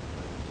freedom.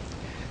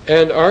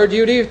 And our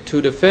duty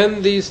to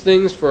defend these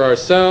things for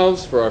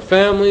ourselves, for our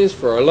families,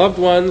 for our loved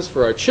ones,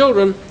 for our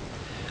children,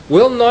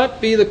 will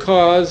not be the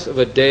cause of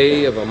a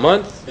day, of a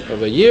month,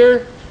 of a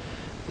year.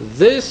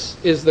 This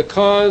is the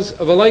cause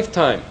of a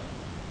lifetime.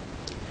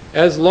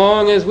 As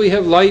long as we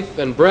have life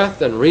and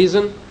breath and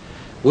reason,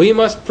 we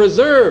must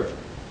preserve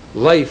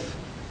life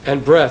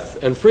and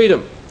breath and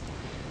freedom.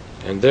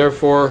 And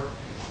therefore,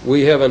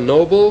 we have a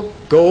noble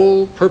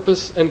goal,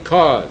 purpose, and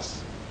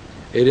cause.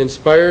 It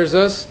inspires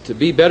us to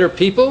be better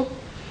people,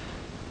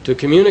 to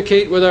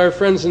communicate with our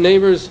friends and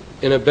neighbors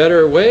in a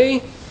better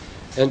way,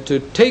 and to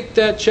take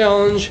that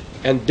challenge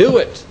and do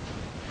it.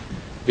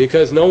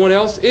 Because no one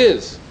else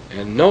is,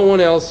 and no one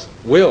else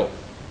will.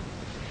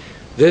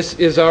 This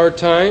is our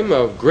time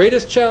of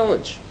greatest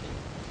challenge.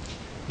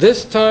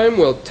 This time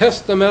will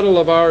test the mettle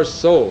of our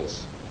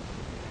souls.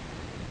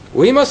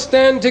 We must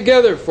stand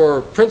together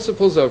for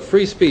principles of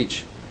free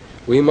speech.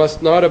 We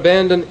must not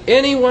abandon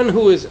anyone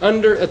who is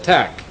under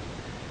attack.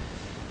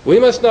 We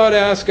must not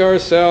ask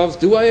ourselves,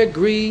 do I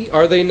agree?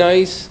 Are they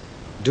nice?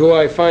 Do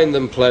I find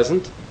them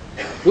pleasant?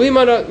 We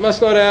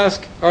must not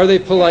ask, are they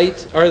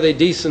polite? Are they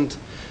decent?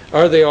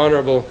 Are they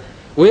honorable?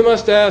 We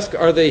must ask,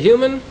 are they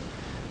human?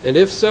 And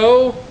if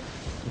so,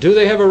 do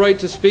they have a right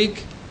to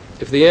speak?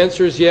 If the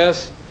answer is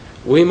yes,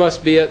 we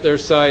must be at their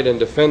side and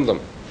defend them.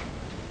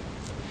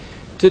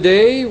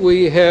 Today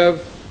we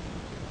have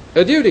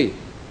a duty.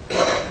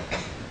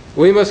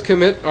 We must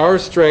commit our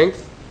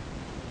strength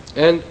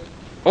and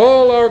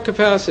all our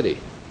capacity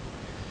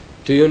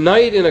to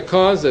unite in a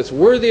cause that's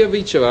worthy of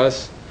each of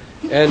us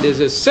and is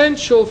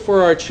essential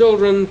for our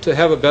children to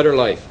have a better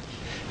life.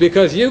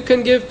 Because you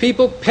can give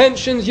people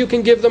pensions, you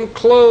can give them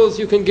clothes,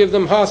 you can give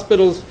them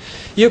hospitals,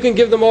 you can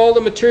give them all the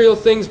material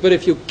things, but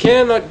if you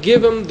cannot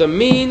give them the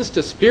means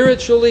to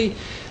spiritually,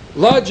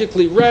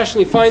 logically,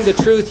 rationally find the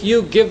truth,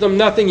 you give them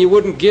nothing you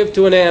wouldn't give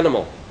to an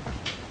animal.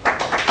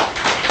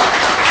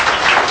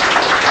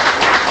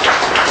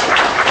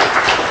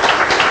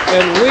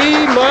 And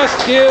we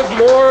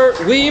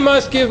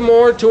must give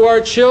more to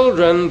our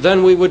children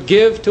than we would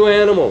give to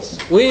animals.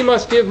 We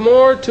must give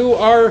more to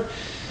our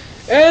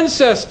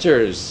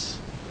ancestors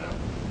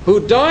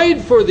who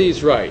died for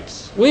these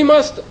rights. We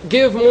must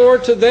give more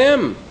to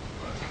them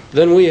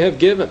than we have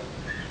given.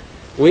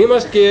 We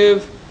must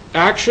give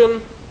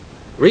action,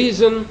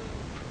 reason,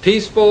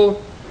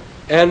 peaceful,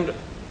 and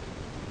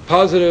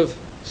positive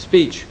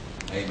speech.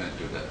 Amen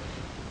to that.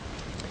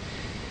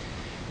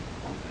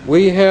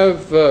 We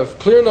have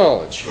clear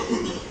knowledge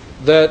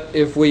that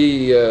if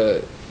we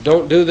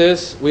don't do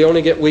this, we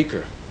only get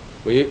weaker.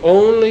 We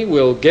only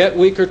will get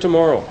weaker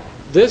tomorrow.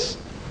 This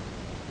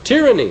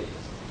tyranny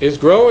is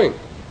growing.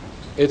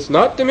 It's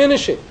not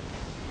diminishing.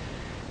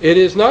 It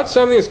is not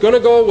something that's going to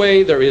go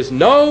away. There is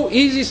no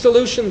easy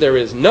solution. There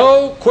is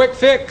no quick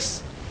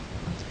fix.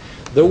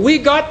 We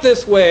got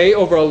this way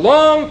over a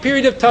long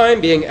period of time,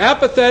 being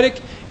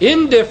apathetic,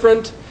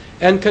 indifferent,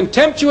 and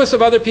contemptuous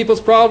of other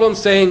people's problems,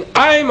 saying,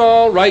 I'm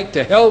all right,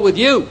 to hell with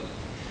you.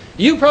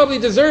 You probably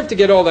deserve to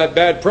get all that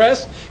bad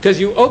press because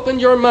you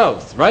opened your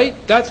mouth, right?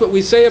 That's what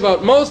we say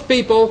about most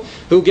people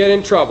who get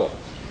in trouble.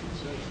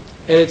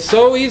 And it's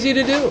so easy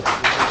to do.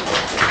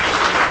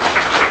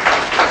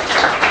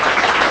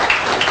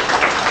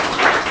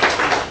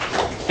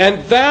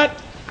 And that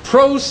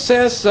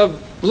process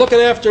of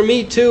looking after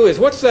me too is,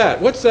 what's that?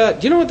 What's that?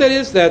 Do you know what that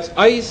is? That's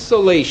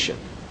isolation.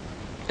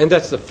 And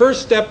that's the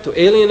first step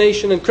to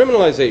alienation and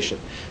criminalization.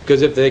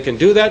 Because if they can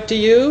do that to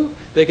you,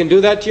 they can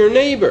do that to your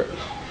neighbor.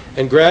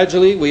 And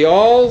gradually we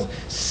all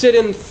sit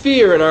in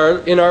fear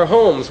in our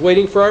homes,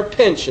 waiting for our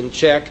pension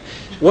check,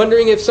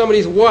 wondering if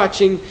somebody's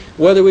watching,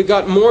 whether we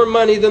got more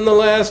money than the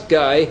last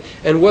guy,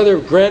 and whether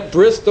Grant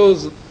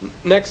Bristow's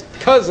next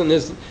cousin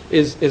is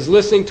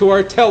listening to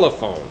our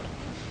telephone.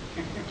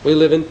 We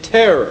live in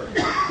terror.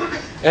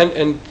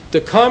 And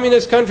the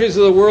communist countries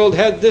of the world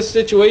had this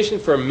situation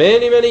for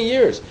many, many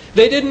years.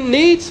 They didn't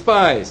need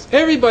spies.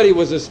 Everybody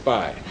was a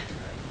spy.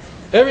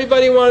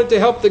 Everybody wanted to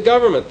help the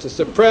government to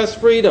suppress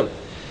freedom.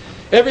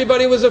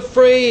 Everybody was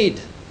afraid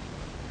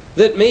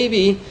that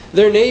maybe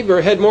their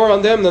neighbor had more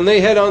on them than they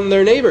had on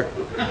their neighbor.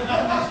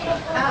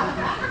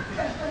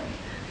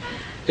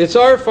 It's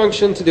our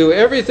function to do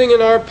everything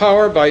in our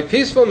power by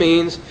peaceful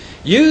means,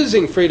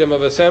 using freedom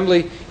of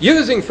assembly,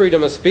 using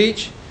freedom of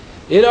speech,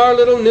 in our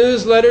little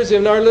newsletters,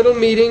 in our little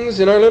meetings,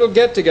 in our little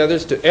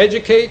get-togethers, to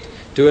educate,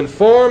 to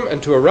inform,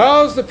 and to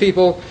arouse the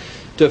people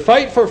to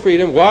fight for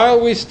freedom while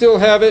we still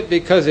have it,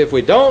 because if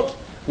we don't,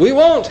 we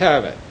won't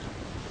have it.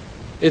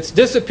 It's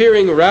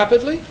disappearing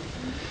rapidly.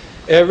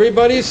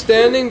 Everybody's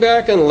standing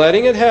back and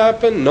letting it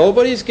happen.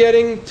 Nobody's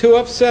getting too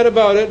upset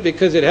about it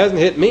because it hasn't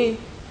hit me.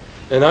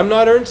 And I'm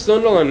not Ernst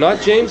Zundel, I'm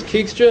not James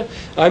Keegstra,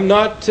 I'm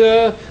not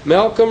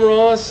Malcolm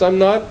Ross, I'm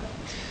not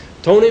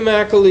Tony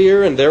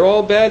McAleer, and they're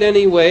all bad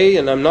anyway,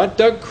 and I'm not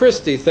Doug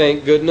Christie,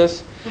 thank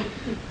goodness.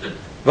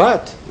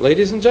 But,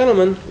 ladies and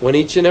gentlemen, when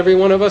each and every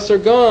one of us are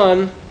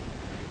gone,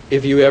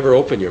 if you ever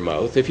open your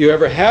mouth, if you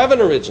ever have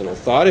an original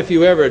thought, if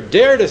you ever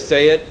dare to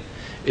say it,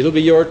 it'll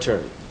be your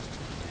turn.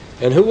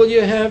 And who will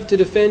you have to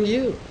defend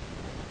you?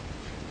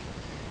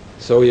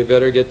 So you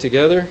better get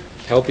together,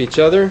 help each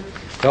other,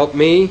 help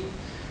me,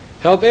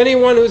 help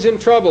anyone who's in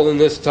trouble in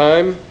this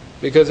time,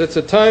 because it's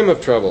a time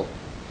of trouble.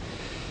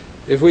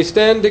 If we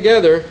stand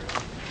together,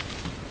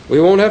 we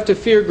won't have to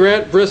fear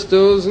Grant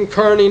Bristows and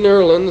Carney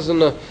Nerlins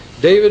and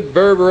David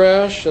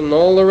Berberash and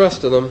all the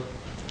rest of them.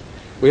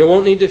 We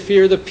won't need to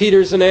fear the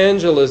Peters and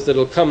Angelas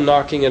that'll come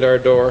knocking at our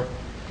door.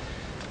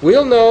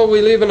 We'll know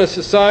we live in a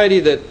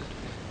society that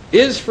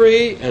is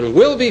free and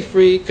will be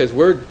free, because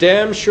we're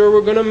damn sure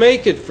we're going to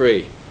make it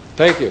free.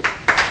 Thank you.